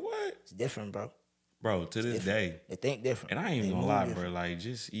 Man, what? It's different, bro. Bro, to this day, they think different. And I ain't even gonna lie, bro. Like,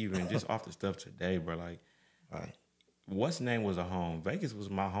 just off the stuff today, bro. Like, what's name was a home? Vegas was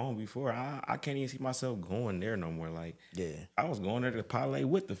my home before. I can't even see myself going there no more. Like, I was going there to parlay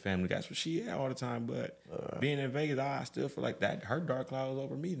with the family. That's what she had all the time. But being in Vegas, I still feel like that her dark cloud is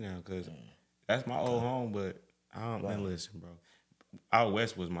over me now because that's my old home, but. Man, listen, bro. Out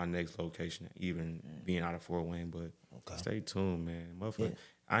west was my next location, even being out of Fort Wayne. But stay tuned, man. Motherfucker,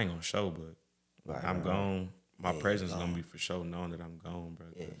 I ain't gonna show, but I'm gone. My presence is gonna be for sure, knowing that I'm gone, bro.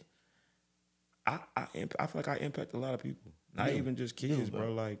 I feel like I impact a lot of people. Not even just kids,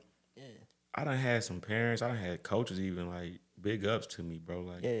 bro. Like, I done had some parents. I done had coaches even like big ups to me, bro.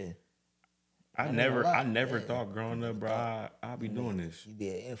 Like, I never thought growing up, bro, I'd be doing this. You be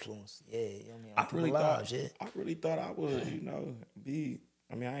an influence, you know what I mean? I really thought I would, be.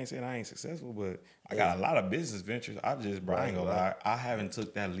 I mean, I ain't saying I ain't successful, but I got a lot of business ventures. I just, bro, I ain't gonna lie, I haven't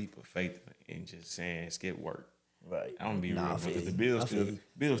took that leap of faith in just saying skip work. Right. I'm gonna be real, because the bills still gotta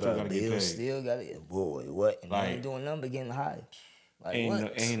get paid. Bills still gotta get, boy, what? And like, they ain't doing nothing but getting high. Like,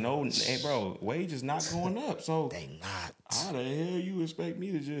 ain't bro, wages not going up. So they not. How the hell you expect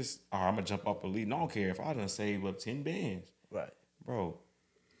me to just, I'm gonna jump up a lead? No, I don't care if I done save up 10 bands. Right. Bro,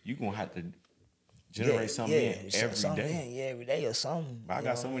 you gonna have to generate something in every day. Yeah, every day or something. But I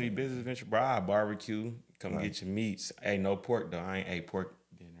got so many business ventures, bro. I barbecue, come get your meats. Hey, no pork though. I ain't ate pork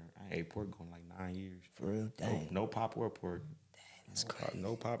dinner. I ain't ate pork going like 9 years. For real? Dang. No pop or pork. Dang, that's crazy.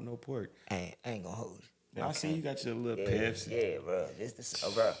 No pop, no pork. I ain't gonna hold you. Man, I see you got your little Pepsi. Yeah, bro. This,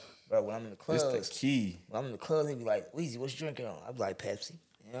 bro, when I'm in the clubs. This the key. When I'm in the clubs, they be like, Weezy, what you drinking on? I be like, Pepsi.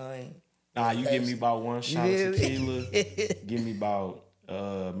 You know what I mean? Nah, you give me about one shot of tequila. Give me about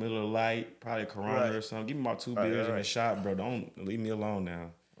Miller Lite, probably Corona or something. Give me about 2 beers and a shot, bro. Don't leave me alone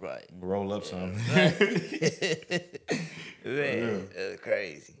now. Right. Roll up something. Man, that's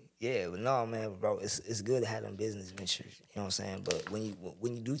crazy. Yeah, but no, man, bro, it's good to have them business ventures. You know what I'm saying? But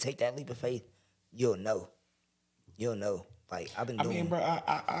when you do take that leap of faith, you'll know. You'll know. Like, I've been doing. I mean, bro,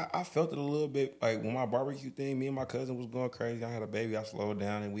 I felt it a little bit. Like, when my barbecue thing, me and my cousin was going crazy. I had a baby. I slowed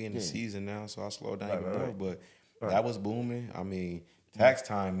down, and we in the season now, so I slowed down even more. But that was booming. I mean, tax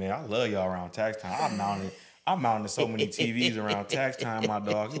time, man. I love y'all around tax time. I mounted so many TVs around tax time, my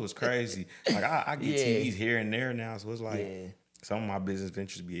dog. It was crazy. Like, I get TVs here and there now, so it's like some of my business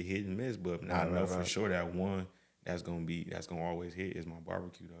ventures be a hit and miss. But now I know for sure that one that's gonna always hit is my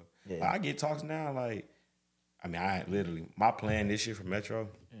barbecue though. Yeah. Like, I get talks now like. I mean, my plan this year for Metro,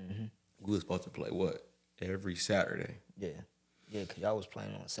 we was supposed to play what? Every Saturday. Yeah. Yeah, because y'all was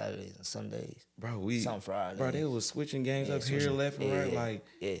playing on Saturdays and Sundays. Bro, some Fridays. Bro, they was switching games up here, left and right.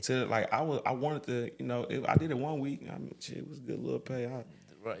 I wanted to, I did it 1 week. I mean, shit, it was a good little pay. I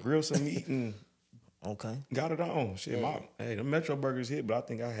grilled some meat and got it on. Shit, the Metro burgers hit, but I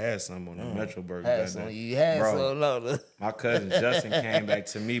think I had some on the Metro burgers. You had some, no. My cousin Justin came back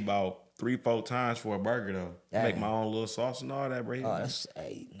to me about 3-4 times for a burger though. Make my own little sauce and all that, bro.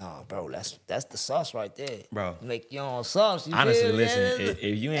 Bro, that's the sauce right there, bro. Make your own sauce. Honestly, listen,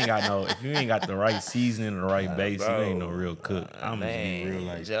 if you ain't got the right seasoning or the right base, you ain't no real cook. I'm gonna be real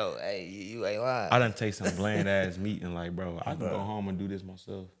like Joe. Hey, you ain't lying. I done take some bland ass meat and like, bro, I can go home and do this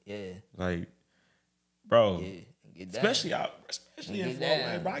myself. Yeah, like, bro. Yeah. Especially in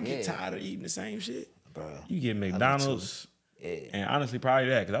Florida, bro. I get tired of eating the same shit, bro. You get McDonald's. Yeah. And honestly, probably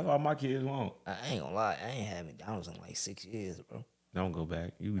that, because that's all my kids want. I ain't gonna lie, I ain't had McDonald's in like 6 years, bro. Don't go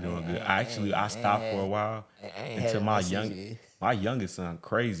back. You doing good. I stopped for a while until my youngest son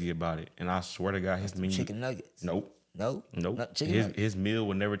crazy about it. And I swear to God, his menu. Chicken nuggets? Nope. His meal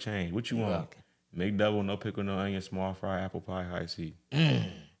will never change. What you want? McDouble, no pickle, no onion, small fry, apple pie, high C.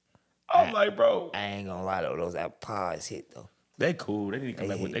 I'm like, bro. I ain't gonna lie though, those apple pies hit though. They cool. They need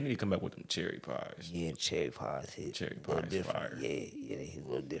to come back with them cherry pies. Yeah, cherry pies hit. Cherry pies fire. Yeah, they hit a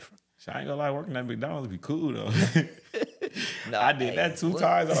little different. So I ain't gonna lie, working at McDonald's be cool though. I did that 2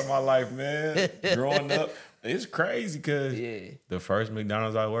 times out of my life, man. Growing up, it's crazy because the first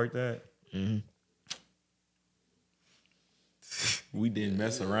McDonald's I worked at, we didn't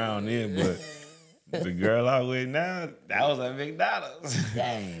mess around then, but the girl I with now, that was at McDonald's.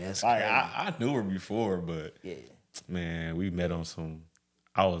 Dang, that's like crazy. I knew her before, but man, we met on some.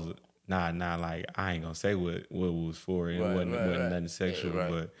 I was like I ain't gonna say what it was for. It wasn't nothing sexual,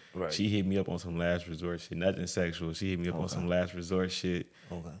 but she hit me up on some last resort shit. Nothing sexual. She hit me up on some last resort shit.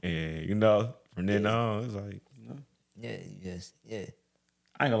 And from then on, it's like Yeah.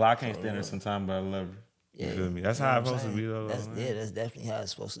 I ain't gonna lie, I can't stand her sometimes, but I love her. You feel me? That's how it's supposed to be though. That's definitely how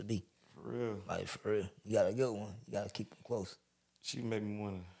it's supposed to be. For real. Like for real. You got a good one. You gotta keep them close. She made me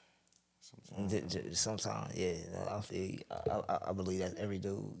wanna. Sometimes, yeah. I feel you. I believe that's every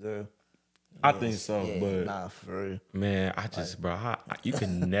dude, girl. I think so, but nah, for real. Man, bro, you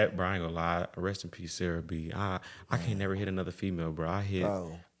can never, bro. I ain't gonna lie. Rest in peace, Sarah B. I can't never hit another female, bro.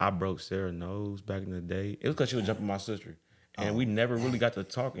 I broke Sarah's nose back in the day. It was because she was jumping my sister, and we never really got to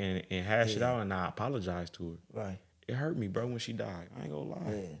talk and hash it out. And I apologized to her. Right. It hurt me, bro, when she died. I ain't gonna lie.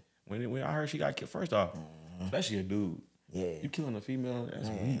 Yeah. When I heard she got killed, first off, especially a dude. Yeah. You killing a female, that's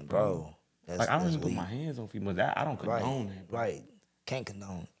weak, bro. I don't even put my hands on females. I don't condone that, bro. Right. Can't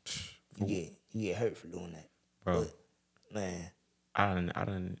condone it. You get hurt for doing that. Bro. But, man, I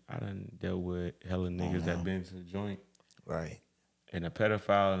done dealt with hella niggas that been to the joint. Right. And a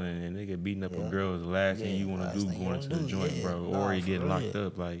pedophile and a nigga beating up a girl is the last thing you want to do going to the joint, bro. Or you getting locked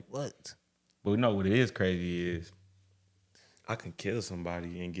up. Like, what? But no, what it is crazy is I can kill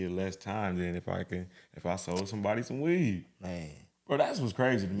somebody and get less time than if I sold somebody some weed. Man. Bro, that's what's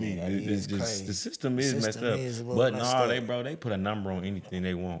crazy to me. Crazy. The system is messed up. But no, they put a number on anything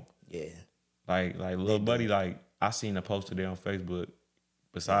they want. Yeah. Like little buddy, like I seen a post today on Facebook.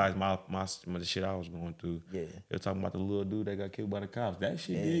 Besides the shit I was going through, they were talking about the little dude that got killed by the cops. That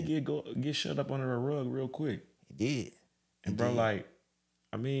shit did get shut up under the rug real quick. It did. And bro, like,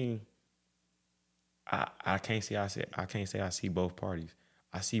 I mean, I can't say I see both parties.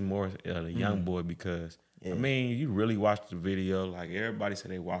 I see more the young boy because I mean, you really watched the video. Like everybody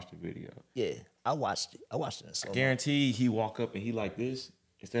said they watched the video. Yeah, I watched it. I watched it. I guarantee he walk up and he like this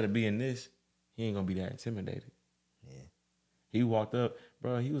instead of being this, he ain't gonna be that intimidated. Yeah, he walked up,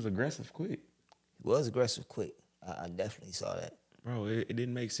 bro. He was aggressive quick. He was aggressive quick. I definitely saw that, bro. It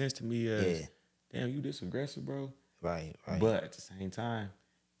didn't make sense to me. Damn, you this aggressive, bro. Right. But at the same time,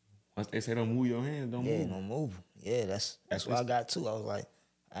 once they say don't move your hands, don't move. Yeah, don't move. Yeah, that's what I got too. I was like,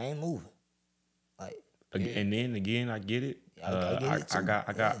 I ain't moving. Like, and then again, I get it. I get it too.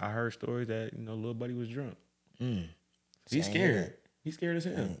 I heard stories that little buddy was drunk. He's scared. He's scared as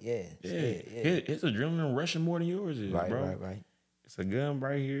hell. Yeah. His adrenaline rushing more than yours is, bro. Right. It's a gun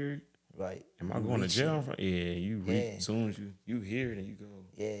right here. Right. Am I going to jail? You reach as soon as you hear it and you go.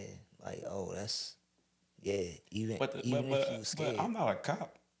 Yeah, like that's even if you scared. But I'm not a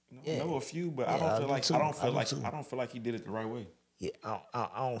cop. I know a few, but I don't feel like he did it the right way. Yeah, I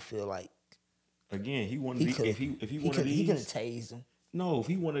don't feel like. Again, he wanted to be. If he one of these, he could have tased him. No, if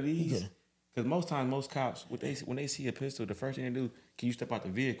he one of these, because most cops, when they see a pistol, the first thing they do, can you step out the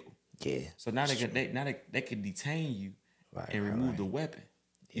vehicle? Yeah. So now they can detain you and remove the weapon.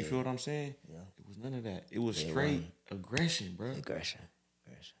 You feel what I'm saying? Yeah. It was none of that. It was straight aggression, bro. Aggression.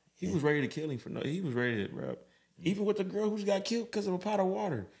 He was ready to kill him he was ready to, bro. Even with the girl who just got killed because of a pot of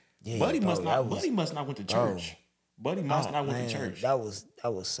water. Yeah, Buddy must not went to church. Buddy must not went to church. That was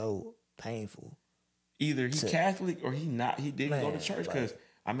so painful. Either he Catholic or he didn't go to church because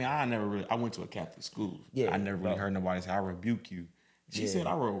I went to a Catholic school. Yeah, I never really heard nobody say I rebuke you. She said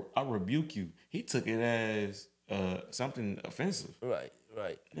I rebuke you. He took it as something offensive. Right.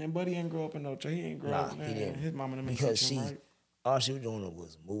 And Buddy ain't grow up in no church. He ain't grow up. Man, he didn't. His mama didn't make him right. All she was doing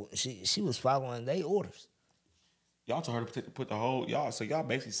was moving. She was following their orders. Y'all told her to put the whole so y'all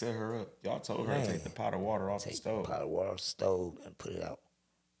basically set her up. Y'all told her to take the pot of water off the stove. Pot of water off the stove and put it out.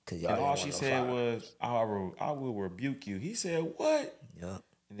 And all she said was, I will rebuke you. He said, what? Yeah.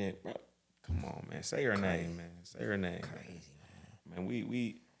 And then, bro, come on, man. Say her name, man. Say her name. Crazy, man.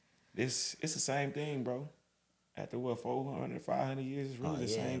 Man, it's the same thing, bro. After 400, 500 years, it's really the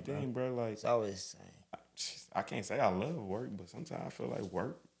same thing, bro. Like, it's always the same. I can't say I love work, but sometimes I feel like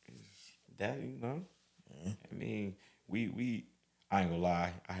work is that, Mm-hmm. I mean, I ain't gonna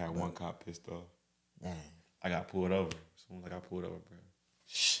lie. I had one cop pissed off. Man. I got pulled over. As soon as I got pulled over, bro.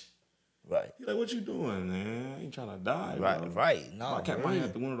 Shh. Right. He like, what you doing, man? I ain't trying to die, bro. Right. No, I kept my hand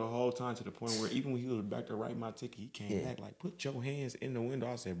out the window the whole time to the point where even when he was back to write my ticket, he came back like, put your hands in the window.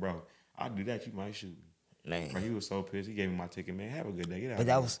 I said, bro, I'll do that. You might shoot me. Man. Bro, he was so pissed. He gave me my ticket, man. Have a good day. Get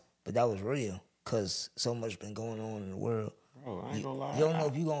out. But that was real because so much been going on in the world. Bro, I ain't gonna lie. You don't know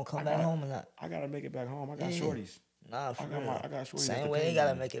if you gonna come back home or not. I gotta make it back home. I got shorties. Nah, for real. I got shorties. Same way they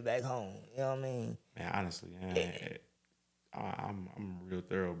gotta make it back home. You know what I mean? Man, honestly, I'm a real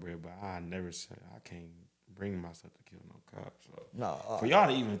thoroughbred, but I never say I can't bring myself to kill no cop. So no, for y'all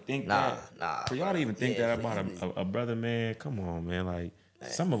to even think for y'all to even think that about a brother, man, come on, man. Like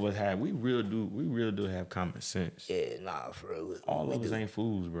some of us we really do have common sense. Yeah, nah, for real. All of us ain't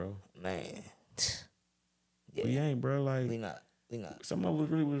fools, bro. Man. Yeah. We ain't, bro. Like we not. Some of us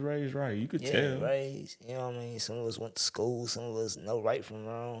really was raised right. You could tell. Raised. You know what I mean? Some of us went to school. Some of us know right from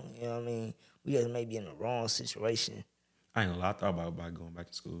wrong. You know what I mean? We just may be in the wrong situation. I ain't gonna lie. I thought about going back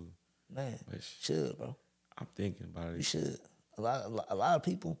to school. Man, should, bro. I'm thinking about it. You should. A lot of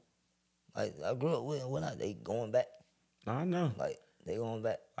people, like I grew up with, they going back. I know. Like they going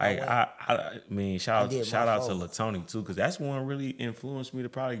back. I mean, shout out to LaTony too, because that's one really influenced me to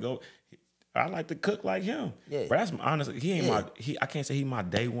probably go. I like to cook like him. Yeah. But that's honestly, he ain't I can't say he my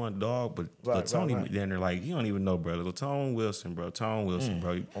day one dog, but LaTony down there, like, he don't even know, bro. Tone Wilson, bro.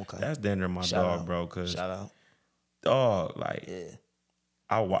 Bro. Okay. That's down there my dog, bro. Cause shout out. Dog, like,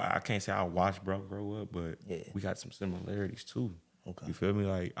 I can't say I watched bro grow up, but we got some similarities too. Okay. You feel me?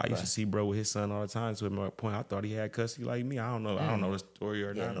 Like I used to see bro with his son all the time. So at my point, I thought he had custody like me. I don't know. I don't know the story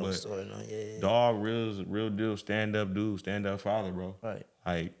or not. But dog, real deal, stand up dude, stand up father, bro. Right.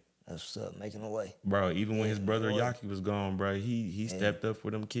 Like that's what's up, making a way, bro. Even when his brother Yaki was gone, bro, he stepped up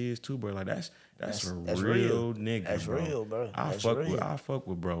for them kids too, bro. Like that's a real nigga, that's bro. Real, bro. I fuck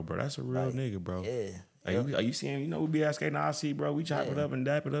with bro. That's a real nigga, bro. Yeah. Like, are you seeing? You know, we be asking, I see, bro. We chop it up and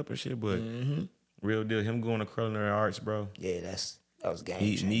dap it up and shit, but real deal. Him going to culinary arts, bro. Yeah, that was game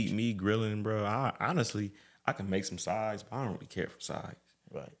changer. Me grilling, bro. Honestly, I can make some sides, but I don't really care for sides.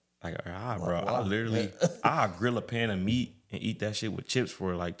 Right. Like, bro, I literally, I grill a pan of meat and eat that shit with chips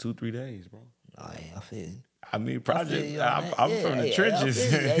for like 2-3 days, bro. I feel you. I mean, project. I'm from the trenches.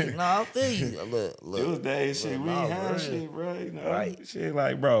 I feel you. Look. It was days shit. We ain't have shit, bro. You know, right. Shit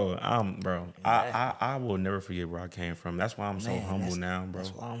like, bro. I will never forget where I came from. That's why I'm so humble now, bro.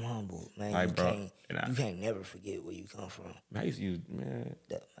 That's why I'm humble, man. Like, you can't never forget where you come from. I used to use, man.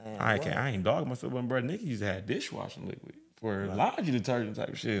 I ain't dogging myself, but bro, nigga used to have dishwashing liquid for laundry detergent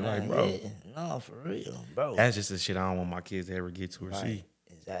type shit. Like, bro. Yeah. No, for real, bro. That's just the shit I don't want my kids to ever get to or see.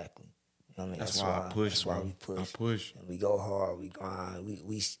 Exactly. You know what I mean? That's why I push. That's why we push. I push. And we go hard. We grind.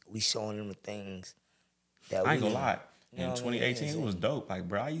 We showing them the things that I ain't gonna lie. In 2018, it was dope. Like,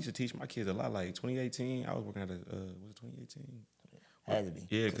 bro, I used to teach my kids a lot. Like 2018, I was working at was it 2018? Had to be.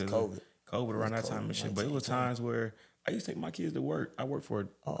 Yeah, because COVID around that time and shit. But it was times where I used to take my kids to work. I worked for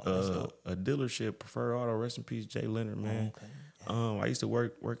a dealership, Preferred Auto. Rest in peace, Jay Leonard, man. Okay. I used to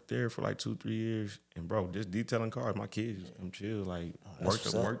work there for like 2-3 years, and bro, just detailing cars. My kids just come chill, like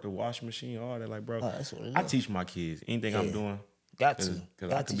work the washing machine, all that. Like, bro, I teach my kids anything I'm doing. Got to,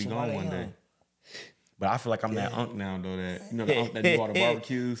 because I could be gone one day. But I feel like I'm that unk now, though. That the unk that do all the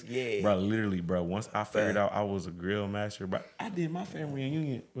barbecues. Bro, literally, bro. Once I figured out I was a grill master, bro, I did my family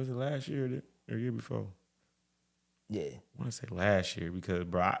reunion. Was it last year or year before? Yeah, I want to say last year because,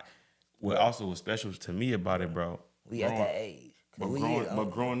 bro, what also was special to me about it, bro. We at that age. But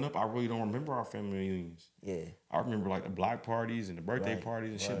growing up, I really don't remember our family reunions. Yeah. I remember like the block parties and the birthday parties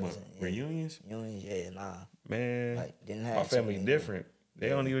and shit, but reunions? Reunions, nah. Man, like, didn't have my family different. They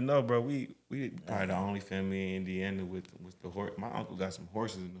don't even know, bro. We probably the only family in Indiana with the horse. My uncle got some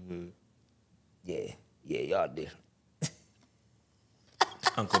horses in the hood. Yeah, y'all different.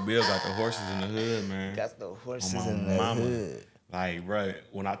 Uncle Bill got the horses in the hood, man. Got the horses in the hood. Like, bro,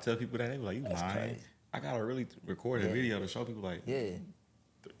 when I tell people that, they be like, you lying. Crazy. I gotta really record a video to show people, like,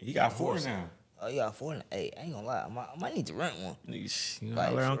 he got 4 now. Oh, you got 4 now? Hey, I ain't gonna lie. I might need to rent one. You know,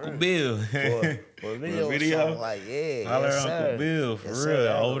 holler Uncle Bill. For a video. Like, holler Uncle Bill, for real.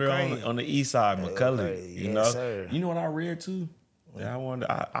 Over there on the east side, McCullough. You know? Sir. You know what I read, too? That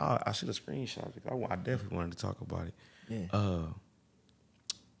I should have screenshot it. I definitely wanted to talk about it. Yeah.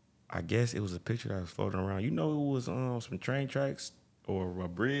 I guess it was a picture that was floating around. You know, it was some train tracks or a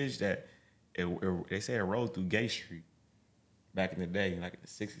bridge that they say it rolled through Gay Street back in the day, like in the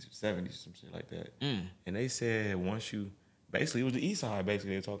 60s or 70s, some shit like that. And they said once you, basically it was the east side, basically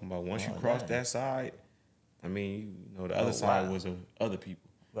they were talking about once you cross that side, I mean, you know, the other side was of other people.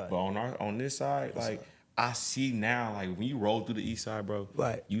 Right. But on this side, like, I see now, like, when you roll through the east side, bro,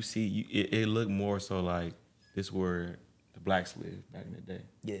 you see, it looked more so like this where the blacks lived back in the day.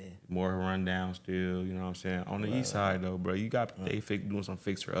 Yeah. More run down still, you know what I'm saying? On the east side, though, bro, you got they doing some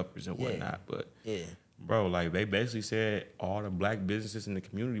fixer-uppers and whatnot, but, bro, like, they basically said all the black businesses in the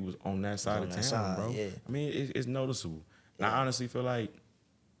community was on that side of town, bro. Yeah. I mean, it's noticeable. And I honestly feel like,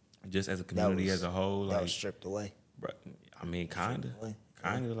 just as a community as a whole, that like, was stripped away. Bro, I mean, kind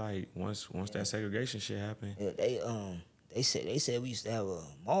of like once that segregation shit happened. Yeah, they said we used to have a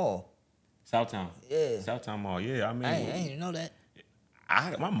mall. Southtown. Yeah. Southtown Mall. Yeah, I mean, I ain't even know that.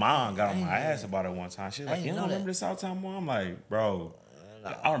 My mom got on my ass about it one time. She was like, "You don't remember the Southtown Mall?" I'm like, "Bro,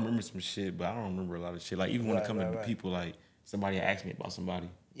 I remember some shit, but I don't remember a lot of shit. Like even when it comes to people, like somebody asked me about somebody.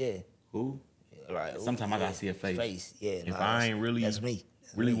 Yeah. Who? Right. Sometimes I gotta see a face. Yeah. If I ain't really, that's me.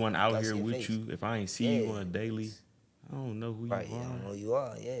 Really want out here with you. If I ain't see you on a daily, I don't know who you are. I don't know who you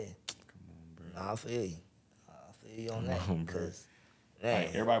are. Yeah. Come on, bro. Nah, I feel you. I feel you on that. Cause, man,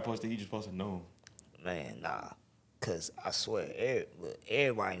 like, everybody you just supposed to know him. Man, nah. Cause I swear,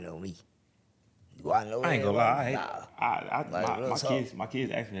 everybody know me. Do I know? I ain't gonna lie. Nah. My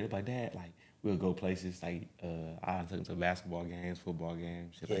kids ask me, they're like, Dad, like we'll go places like I took them to basketball games, football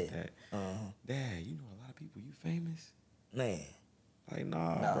games, shit like that. Dad, you know a lot of people. You famous? Man. Like,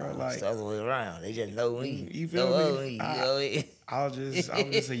 nah, bro. Like, it's the other way around. They just know me. You feel me? I'll just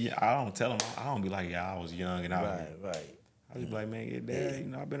say, I don't tell them. I don't be like, yeah, I was young and I right. I just be like, man, Dad, you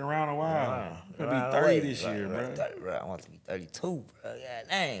know, I've been around a while. I'm gonna be 30 this year, bro. I want to be 32, bro. God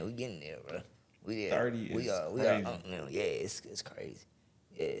dang, we getting there, bro. We 30 we is we crazy. yeah, it's crazy.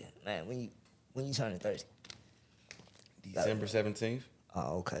 Yeah, man. When you turning 30? December 17th.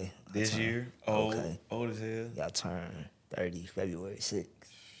 Oh, okay. This year. Old as hell. Y'all turn 30 February 6th.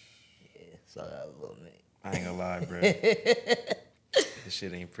 Yeah, so that was a little minute. I ain't gonna lie, bro. This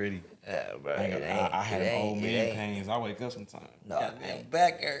shit ain't pretty. Yeah, bro. I had old man pains. I wake up sometimes. No,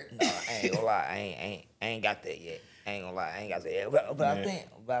 back hurt. No, I ain't gonna lie. I ain't got that yet. I ain't gonna lie. I ain't got that yet.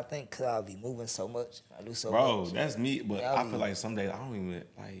 But I think cause I'll be moving so much. I do so much. Bro, that's me. But I feel like some days I don't even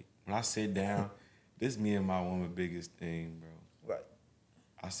like when I sit down. This me and my woman biggest thing, bro. Right.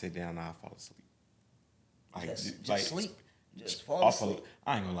 I sit down and I fall asleep. Like just sleep. Just fall asleep.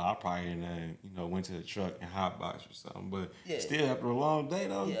 I ain't gonna lie. I probably went to the truck and hotbox or something. But still after a long day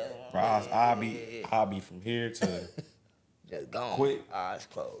though, bro, I'll be from here to just gone. Quit. Eyes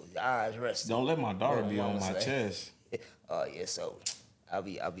closed. Eyes rested. Don't let my daughter be on my chest. Yeah. So I'll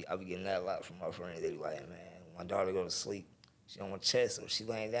be getting that a lot from my friends. They be like, man, when my daughter go to sleep, she on my chest, or she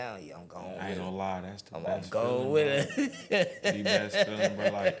laying down. Yeah, I'm going. I ain't gonna lie, that's the I'm best gonna go feeling, with bro. it. The best feeling, bro.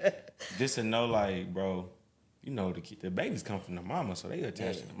 Like just to know, like, bro, the babies come from the mama, so they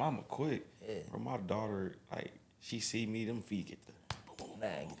attach to the mama quick. Yeah. Bro, my daughter, like, she see me, them feet get the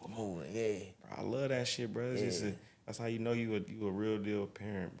moving. Yeah. Bro, I love that shit, bro. It's just that's how you know you a real deal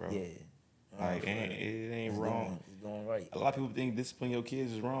parent, bro. Yeah. Like, it ain't wrong. It's going right. A lot of people think discipline your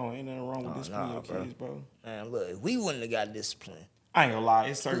kids is wrong. Ain't nothing wrong with disciplining your kids, bro. Man, look, if we wouldn't have got discipline. I ain't gonna lie,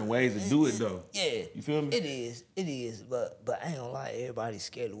 it's certain ways to do it though. Yeah. You feel me? It is. But I ain't gonna lie, everybody's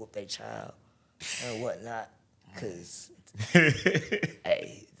scared to whoop their child and whatnot. Cause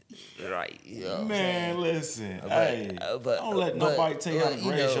hey, right, you know man, listen. Don't let nobody tell you how to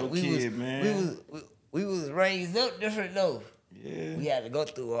raise your kid, man. We was raised up different though. Yeah. We had to go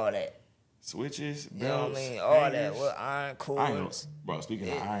through all that. Switches, belts, you know what I mean? All that. What iron cords. Bro, speaking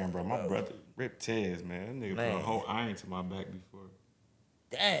of iron, bro, my brother ripped Tez, man. That nigga put a whole iron to my back before.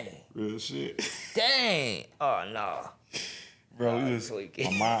 Dang. Real shit. Dang. Oh no. Bro,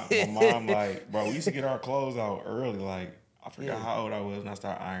 my mom like, bro, we used to get our clothes out early. Like, I forgot how old I was when I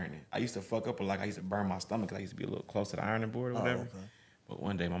started ironing. I used to fuck up, but like I used to burn my stomach because I used to be a little close to the ironing board or whatever. Okay. But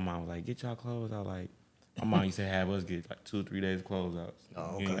one day my mom was like, get y'all clothes out. Like, my mom used to have us get like 2 or 3 days of clothes out.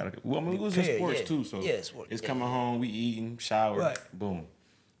 Oh, okay. We was in sports too, so it's coming home, we eating, shower, boom.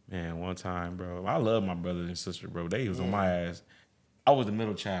 Man, one time, bro, I love my brother and sister, bro. They was on my ass. I was the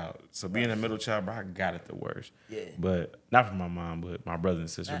middle child, so being a middle child, bro, I got it the worst. Yeah. But not from my mom, but my brother and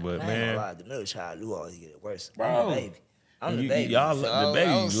sister. But man, ain't gonna lie, the middle child do always get it worse. Bro, I'm the baby. The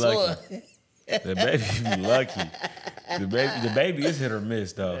baby's lucky. The baby be lucky. The baby is hit or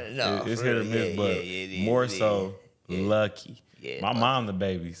miss though. No, it's hit or miss, but more so lucky. Yeah, my mom the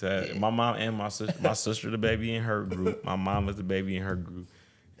baby. So my mom and my sister the baby in her group. My mom was the baby in her group.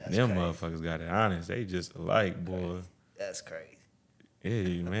 Them motherfuckers got it honest. They just alike, boy. That's crazy.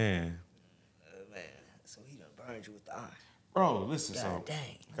 Yeah, man. Man, so he done burned you with the iron. Bro, listen, God,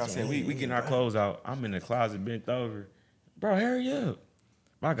 dang. Like I said, we getting our clothes out. I'm in the closet bent over. Bro, hurry up.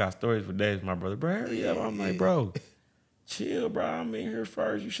 I got stories for days with my brother. Bro, hurry up. I'm like, bro, chill, bro. I'm in here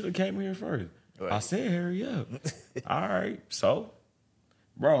first. You should have came in here first. Right. I said, hurry up. All right. So,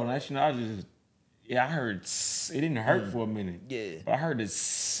 bro, I just, I heard, it didn't hurt for a minute. Yeah. But I heard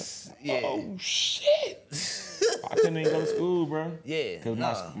this, oh, shit. I couldn't even go to school, bro. Yeah.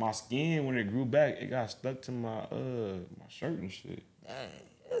 Because my skin, when it grew back, it got stuck to my shirt and shit. Dang,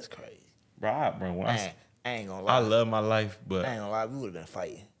 that's crazy. Bro, I ain't gonna lie. I love my life, but I ain't gonna lie, we would have been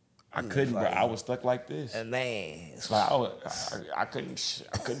fighting. I couldn't, bro. I was stuck like this. And man, it's like I couldn't.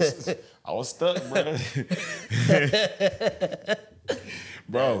 I was stuck, bro.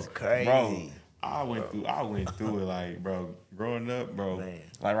 Bro, that's crazy. Bro, I went through it, like, bro. Growing up, bro. Man.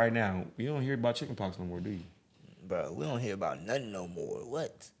 Like right now, you don't hear about chickenpox no more, do you? Bro, we don't hear about nothing no more.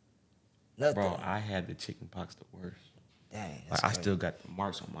 What? Nothing. Bro, I had the chickenpox the worst. Dang, like I still got the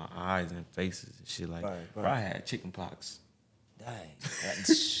marks on my eyes and faces and shit. Like, bro, I had chickenpox. Dang.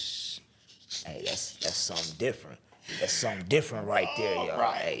 Hey, that's something different. That's something different right there, y'all.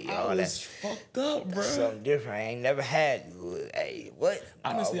 Right. Hey, y'all, that's fucked up, bro. Something different. I ain't never had. Hey, what?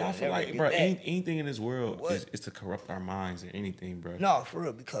 Honestly, I feel like, bro, anything in this world is to corrupt our minds or anything, bro. No, for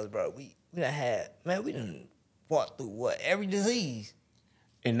real, because, bro, we done had, man, we done fought through what? Every disease.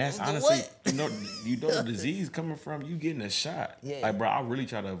 And that's honestly, you know the disease coming from you getting a shot. Yeah. Like, bro, I really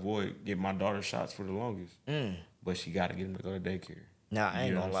try to avoid getting my daughter shots for the longest. But she got to get them to go to daycare. Nah, I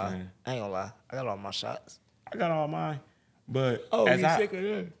ain't gonna lie. I ain't gonna lie. I got all my shots. I got all mine. But as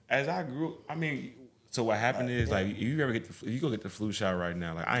I grew, I mean, so what happened is, like, if you ever if you go get the flu shot right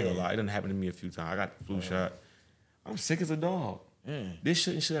now, like, I ain't gonna lie, it done happened to me a few times. I got the flu shot. I'm sick as a dog. This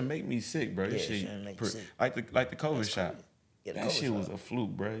shouldn't make me sick, bro. This shit shouldn't make you sick. like the COVID shot. Yeah, that shit was a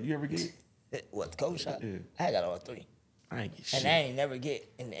fluke, bro. You ever get it? What, the COVID shot? Yeah. I got all 3. I ain't get shit. And I ain't never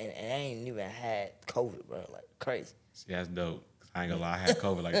get, and I ain't even had COVID, bro. Like, crazy. See, that's dope. I ain't gonna lie, I had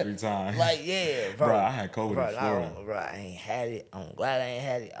COVID like 3 times. Like, yeah, bro. Bro, I had COVID in Florida. Bro, I ain't had it. I'm glad I ain't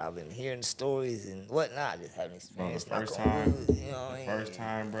had it. I've been hearing the stories and whatnot. I just haven't experienced Bro, the first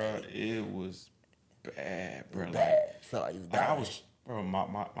time, bro, it was bad, bro. Bad. Felt like you died. I was, bro,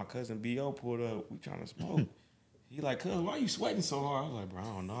 my cousin B.O. pulled up. We trying to smoke. He like, cuz, why you sweating so hard? I was like, bro, I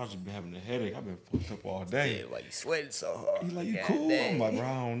don't know. I just been having a headache. I've been fucked up all day. Yeah, why you sweating so hard? He like, you cool? Dang. I'm like, bro,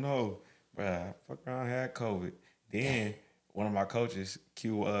 I don't know. Bro, I fuck around, had COVID. Then one of my coaches,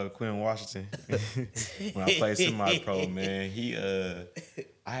 Quinn Washington, when I played semi-pro, man,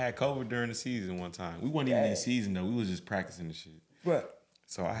 I had COVID during the season one time. We wasn't even in season though. We was just practicing the shit. Right.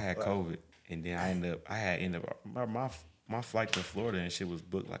 So I had COVID, and then I ended up my flight to Florida and shit was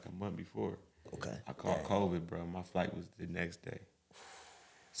booked like a month before. Okay. I caught COVID, bro. My flight was the next day.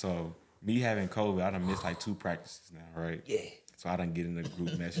 So me having COVID, I done missed like 2 practices now, right? Yeah. So I done get in the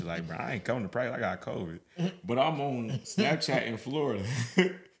group message like, bro, I ain't coming to practice. I got COVID. But I'm on Snapchat in Florida.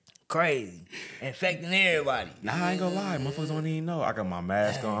 Crazy. Infecting everybody. Nah, I ain't gonna lie. Motherfuckers don't even know. I got my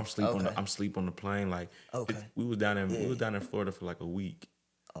mask on. I'm sleep on the plane. Like, we was down in Florida for like a week.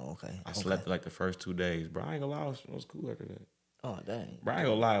 Oh, okay. I slept like the first 2 days. Bro, I ain't gonna lie. It was cool after that. Oh, dang. Bro, I ain't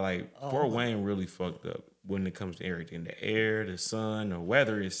gonna lie. Like, Fort Wayne really fucked up when it comes to everything. The air, the sun, the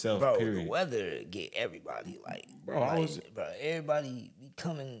weather itself, bro, period. The weather get everybody. Like, bro, everybody be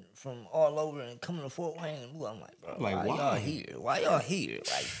coming from all over and coming to Fort Wayne. And I'm like, bro, like, why y'all here? Why y'all here?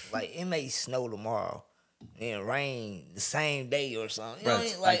 Like it may snow tomorrow and rain the same day or something. You know what I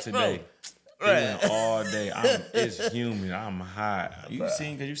mean? Like today. Bro, it went all day. It's humid. I'm hot. Cause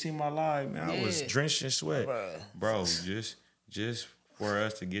you seen my live, man. I was drenched in sweat. Bro, just for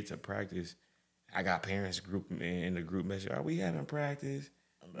us to get to practice, I got parents in the group message. Are we having practice?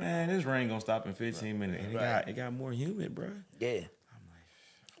 Man, this rain gonna stop in 15 minutes. And it got more humid, bro. Yeah.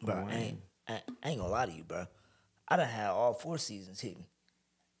 I'm like, bro, I ain't gonna lie to you, bro. I done had all 4 seasons hit me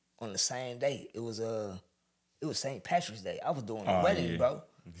on the same day. It was St. Patrick's Day. I was doing a wedding, bro.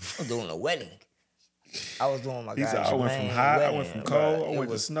 I was doing a wedding. I was doing my guy's I went from hot, wedding, I went from cold, bro. I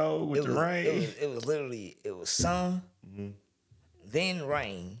went to snow with the rain. It was literally, it was sun, then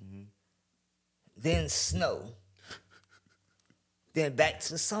rain, then snow, then back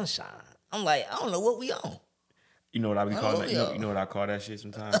to the sunshine. I'm like, I don't know what we on. You know what I be calling that? You know what I call that shit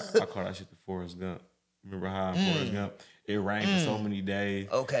sometimes? I call that shit the Forrest Gump. Remember how Forrest Gump? It rained for so many days.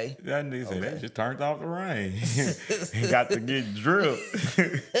 Okay. That nigga said they just turned off the rain and got to get drilled.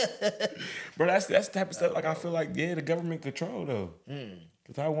 Bro, that's the type of stuff. Like I feel like the government control though.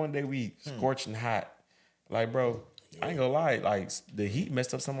 Cause how one day we scorching hot, like bro, I ain't gonna lie. Like the heat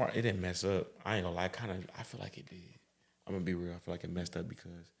messed up somewhere. It didn't mess up. I ain't gonna lie. I feel like it did. I'm gonna be real. I feel like it messed up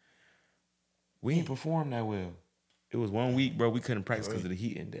because we ain't performed that well. It was 1 week, bro. We couldn't practice because of the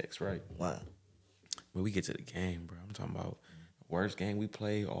heat index, right? Wow. When we get to the game, bro, I'm talking about the worst game we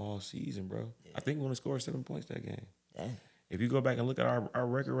played all season, bro. Yeah. I think we only scored 7 points that game. Yeah. If you go back and look at our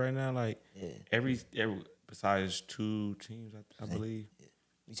record right now, like every besides 2 teams, I believe. Yeah.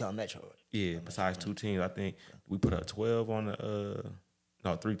 You talking Metro? Right? Yeah, besides 2 teams, I think we put up 12 on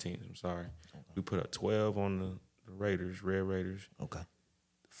the 3 teams. I'm sorry, we put up 12 on the Raiders, Red Raiders. Okay.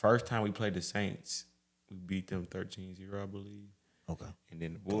 First time we played the Saints, we beat them 13-0, I believe. Okay. And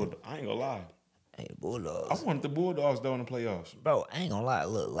then the Bulldogs. I ain't gonna lie. Hey, Bulldogs. I wanted the Bulldogs though in the playoffs. Bro, I ain't gonna lie.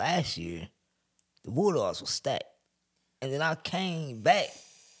 Look, last year, the Bulldogs was stacked. And then I came back.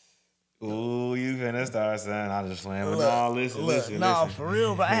 Ooh, you finna start saying I just slammed. No, listen. No, for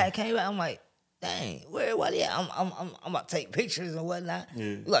real, bro. I had came back. I'm like, dang, where everybody at? I'm about to take pictures and whatnot.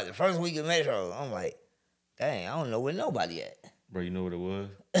 Yeah. Like the first week of Metro, I'm like, dang, I don't know where nobody at. Bro, you know what it was?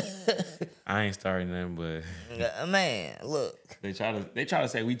 I ain't starting nothing, but man, look. They try to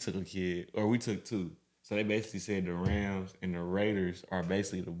say we took a kid or we took 2. So they basically said the Rams and the Raiders are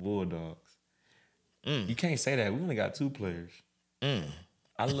basically the Bulldogs. You can't say that. We only got 2 players.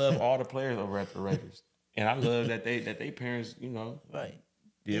 I love all the players over at the Raiders, and I love that they parents, you know,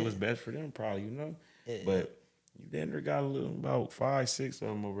 did what's best for them, probably, you know. Yeah. But you then got about 5, 6 of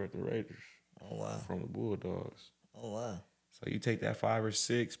them over at the Raiders. Oh wow! From the Bulldogs. Oh wow! So you take that 5 or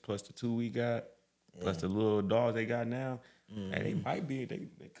 6 plus the 2 we got, plus the little dogs they got now, and they might be they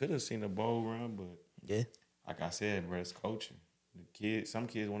could have seen a bowl run, but like I said, bro, it's coaching. Some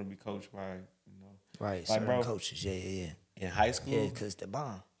kids want to be coached by, you know, right? Like bro, coaches, yeah. In high school, because the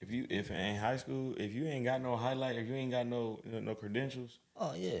bomb. If in high school, if you ain't got no highlight, if you ain't got no credentials,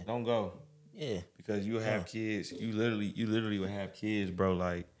 oh yeah, don't go. Yeah. Because you have kids, you literally would have kids, bro,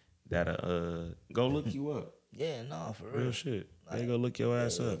 like that go look you up. Yeah, no, for real. Real shit. Like, they go look your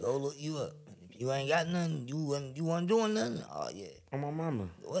ass up. Go look you up. If you ain't got nothing, you wasn't doing nothing. Oh yeah. On my mama.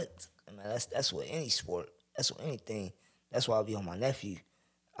 What? I mean, that's what any sport. That's what anything. That's why I be on my nephew.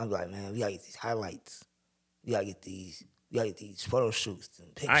 I'm like, man, we gotta get these highlights. We gotta get these photo shoots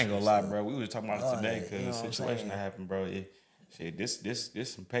and pictures. I ain't gonna lie, bro. We was talking about it today because the situation that happened, bro. Shit, this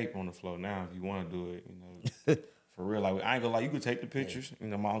some paper on the floor now. If you want to do it, you know, for real. Like, I ain't gonna lie. You could take the pictures. You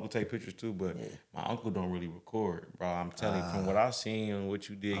know, my uncle take pictures too, but my uncle don't really record, bro. I'm telling you, from what I seen and what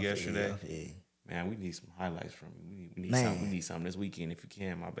you did yesterday, man, we need some highlights from you. We need something this weekend if you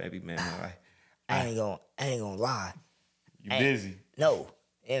can, my baby, man. I ain't gonna lie. You busy? No,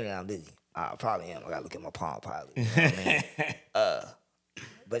 I'm busy. I probably am. I gotta look at my Palm Pilot. You know what I mean?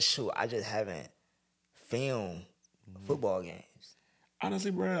 But shoot, I just haven't filmed football games. Honestly,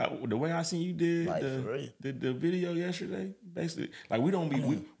 bro, the way I seen you did Like, the video yesterday, basically, like we don't want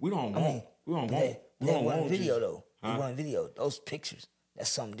video though. It wasn't video. Those pictures, that's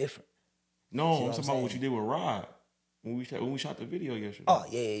something different. No, I'm talking about what you did with Rod when we shot the video yesterday. Oh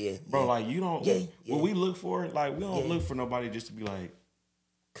yeah. Bro, like you don't. When we look for it, like we don't look for nobody just to be like,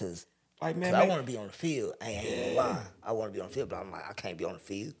 cause. Like, man, I want to be on the field. I ain't gonna lie. I want to be on the field, but I'm like, I can't be on the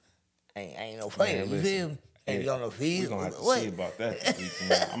field. I ain't no player. You feel me? Ain't be on the field. We gonna have to see about that this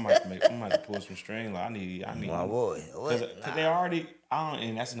weekend. I'm gonna have to pull some string. Like, I need my boy. Cause they already.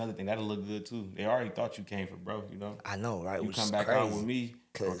 And that's another thing that'll look good too. They already thought you came for bro. You know. I know, right? You Which come back crazy. out with me,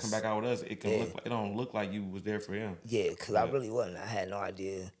 or come back out with us. It can look like, it don't look like you was there for him. Yeah, cause I really wasn't. I had no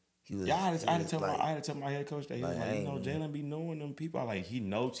idea. I had to tell my head coach that he was like, you know, Jalen be knowing them people. Like, he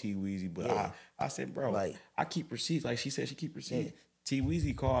know T Weezy, but I said, bro, like, I keep receipts. Like she said, she keep receipts. T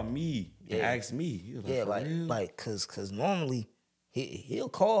Weezy called me and asked me. He was like, cause normally he'll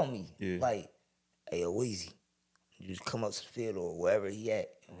call me like, hey, Weezy, you just come up to the field or wherever he at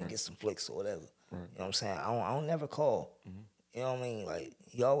and get some flicks or whatever. Right. You know what I'm saying? I don't never call. Mm-hmm. You know what I mean? Like,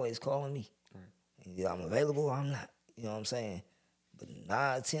 he always calling me. Right. Either I'm available or I'm not. You know what I'm saying? But 9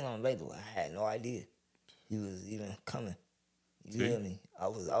 out of 10 I'm available. I had no idea he was even coming. You feel me? I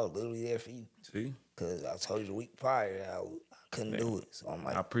was literally there for you. See? Because I told you the week prior that I couldn't do it. So I'm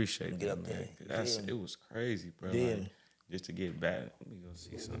like, I appreciate get that, up man. there. It was crazy, bro. Like, just to get back. Let me go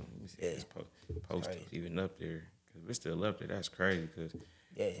see something. Let me see if this post is even up there. Because we're still up there. That's crazy. Because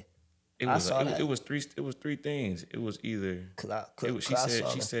it was three things. It was either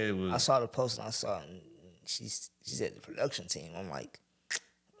she said it was. I saw the post and I saw it. And she said the production team. I'm like,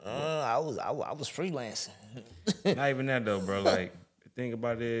 I was freelancing. Not even that though, bro. Like, the thing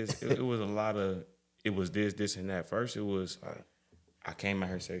about it is, it was a lot of, it was this and that. First, it was I came at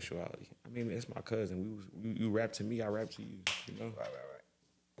her sexuality. I mean, it's my cousin. You rap to me, I rap to you. You know. Right.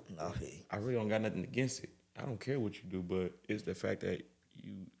 No, I really don't got nothing against it. I don't care what you do, but it's the fact that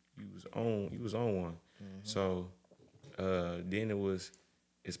you was on one. Mm-hmm. So then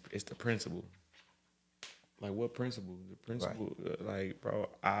it's the principle. Like, what principle? The principle, like, bro,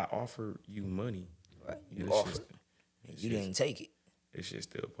 I offer you money. Right. You offered. You didn't take it. It's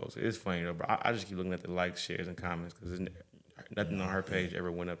just still posted. It's funny, though, bro. I just keep looking at the likes, shares, and comments because nothing on her page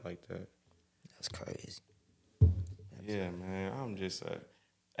ever went up like that. That's crazy. Yeah, man. I'm just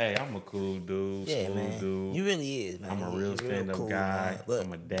hey, I'm a cool dude, smooth dude. You really is, man. I'm a real stand-up guy.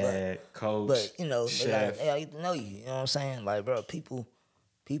 I'm a dad, coach, but you know, chef. They get to know you. You know what I'm saying? Like, bro, people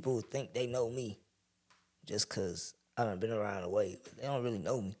think they know me just because I done been around the way, but they don't really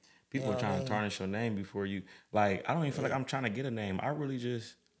know me. People are trying to tarnish your name before you. Like, I don't even feel like I'm trying to get a name. I really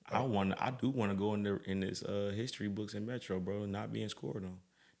just, I do want to go in this history books in Metro, bro, and not being scored on.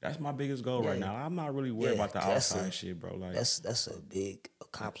 That's my biggest goal right now. I'm not really worried about the outside shit, bro. Like, that's a big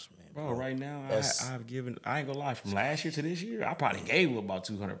accomplishment, bro. Right now, I've given. I ain't gonna lie. From last year to this year, I probably gave about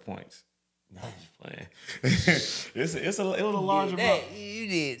 200 points. No, I'm just playing. it was a large amount. You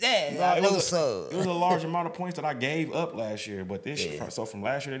did that. No, it was a large amount of points that I gave up last year. But this year, so from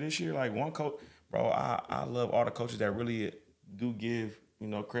last year to this year, like, one coach, bro, I love all the coaches that really do give, you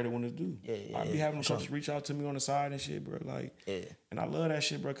know, credit when it's due. I be having coaches reach out to me on the side and shit, bro. Like, and I love that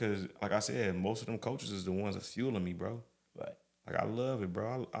shit, bro, because, like I said, most of them coaches is the ones that's fueling me, bro. Right. Like, I love it,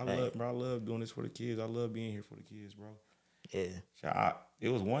 bro. I love doing this for the kids. I love being here for the kids, bro. Yeah. It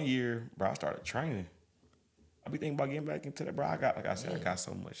was one year, bro, I started training. I be thinking about getting back into that, bro. I got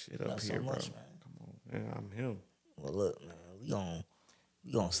so much shit up here, bro. Man. Come on, man. I'm him. Well, look, man,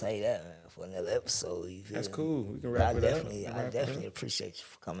 we gonna say that, man, for another episode. You feel That's me? cool. We can wrap it up. I definitely appreciate you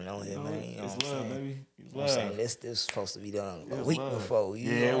for coming on here, man. You know it's what I'm love, saying? baby. It's love. love. This was supposed to be done a week before.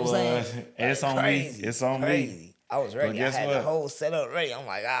 You know what I'm saying? It's on me. It's on me. I was ready. I had the whole setup ready. I'm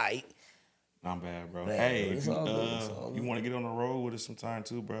like, all right. Not bad, bro. Man, hey, it's all good. You want to get on the road with us sometime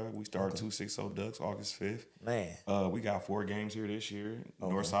too, bro? We start 260 Ducks August 5th. Man. We got 4 games here this year.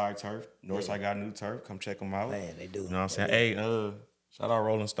 Northside turf. Northside got new turf. Come check them out. Man, they do. You know what I'm saying? Hey, shout out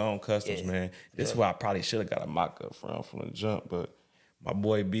Rolling Stone Customs, man. This is where I probably should have got a mock up from the jump, but my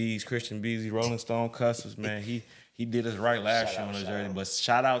boy Christian Beezy, Rolling Stone Customs, man. He did us right last year on the jersey. But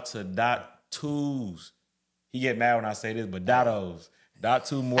shout out to Dot Twos. He get mad when I say this, but Dottos. Dot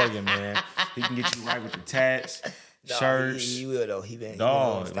 2 Morgan, man. He can get you right with the tats, shirts. He will though. He been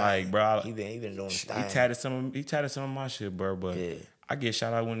like, bro. He been doing his thing. He tatted some of my shit, bro. But I get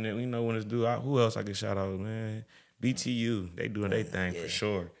shout out when it's due. Who else I get shout out, man? BTU, they doing their thing for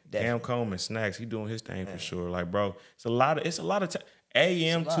sure. Definitely. Cam Coleman, Snacks, he doing his thing for sure. Like, bro, it's a lot of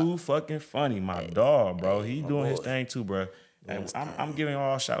AM too fucking funny, my dog, bro. He doing his thing too, bro. And I'm giving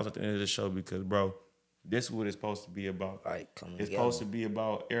all shouts at the end of the show because, bro, this is what it's supposed to be about. Right, it's supposed to be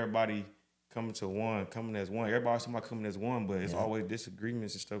about everybody coming as one. Everybody's talking about coming as one, but it's always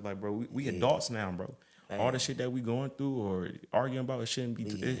disagreements and stuff. Like, bro, we adults now, bro. Man. All the shit that we going through or arguing about, it shouldn't be.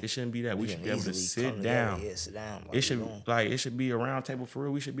 It shouldn't be that. We should be able to sit down. Sit down. It should be a round table for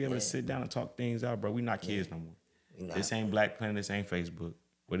real. We should be able to sit down and talk things out, bro. We not kids no more. This ain't Black Planet. This ain't Facebook.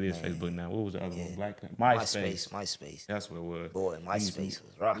 What is Facebook now? What was the other one? Black Planet. MySpace. That's what it was. Boy, MySpace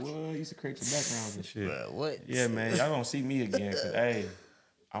was rocky. Well, used to create the backgrounds and shit. Bro, what? Yeah, man. Y'all gonna see me again. Cause hey,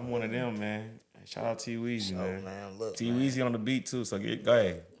 I'm one of them, man. Shout out T Weezy, man. Look, T Weezy on the beat too. So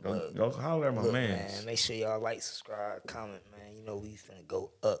go holler at my man. Make sure y'all like, subscribe, comment, man. You know we finna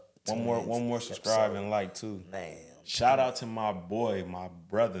go up. One more subscribe and like too. Man. Shout out to my boy, my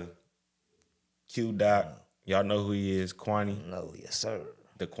brother, Q Dot. Y'all know who he is, Kwani. No, yes, sir.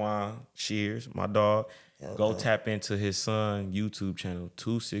 Daquan Shears, my dog. Go tap into his son YouTube channel,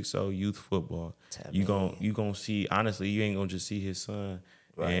 260 Youth Football. You gonna see, honestly, you ain't gonna just see his son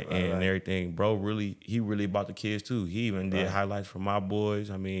and everything. Bro, he really about the kids too. He even did highlights for my boys.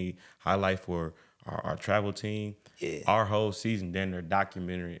 I mean, highlight for our travel team. Yeah. Our whole season, then they're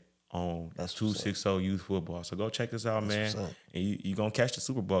documentary on 260 Youth Football. So go check this out, man. And you gonna catch the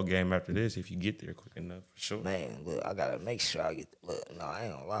Super Bowl game after this if you get there quick enough, for sure. Man, look, I gotta make sure I get. No, I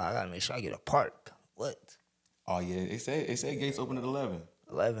ain't gonna lie. I gotta make sure I get a park. What? Oh yeah, it say gates open at 11.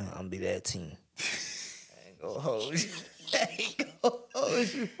 11. I'm gonna be there at 10. I ain't gonna hold you. I ain't gonna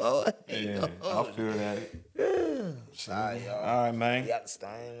hold you, boy. Yeah, I feel that. Yeah. All right, y'all. All right, man. You got the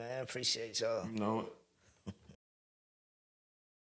stain, man. Appreciate y'all. You know it.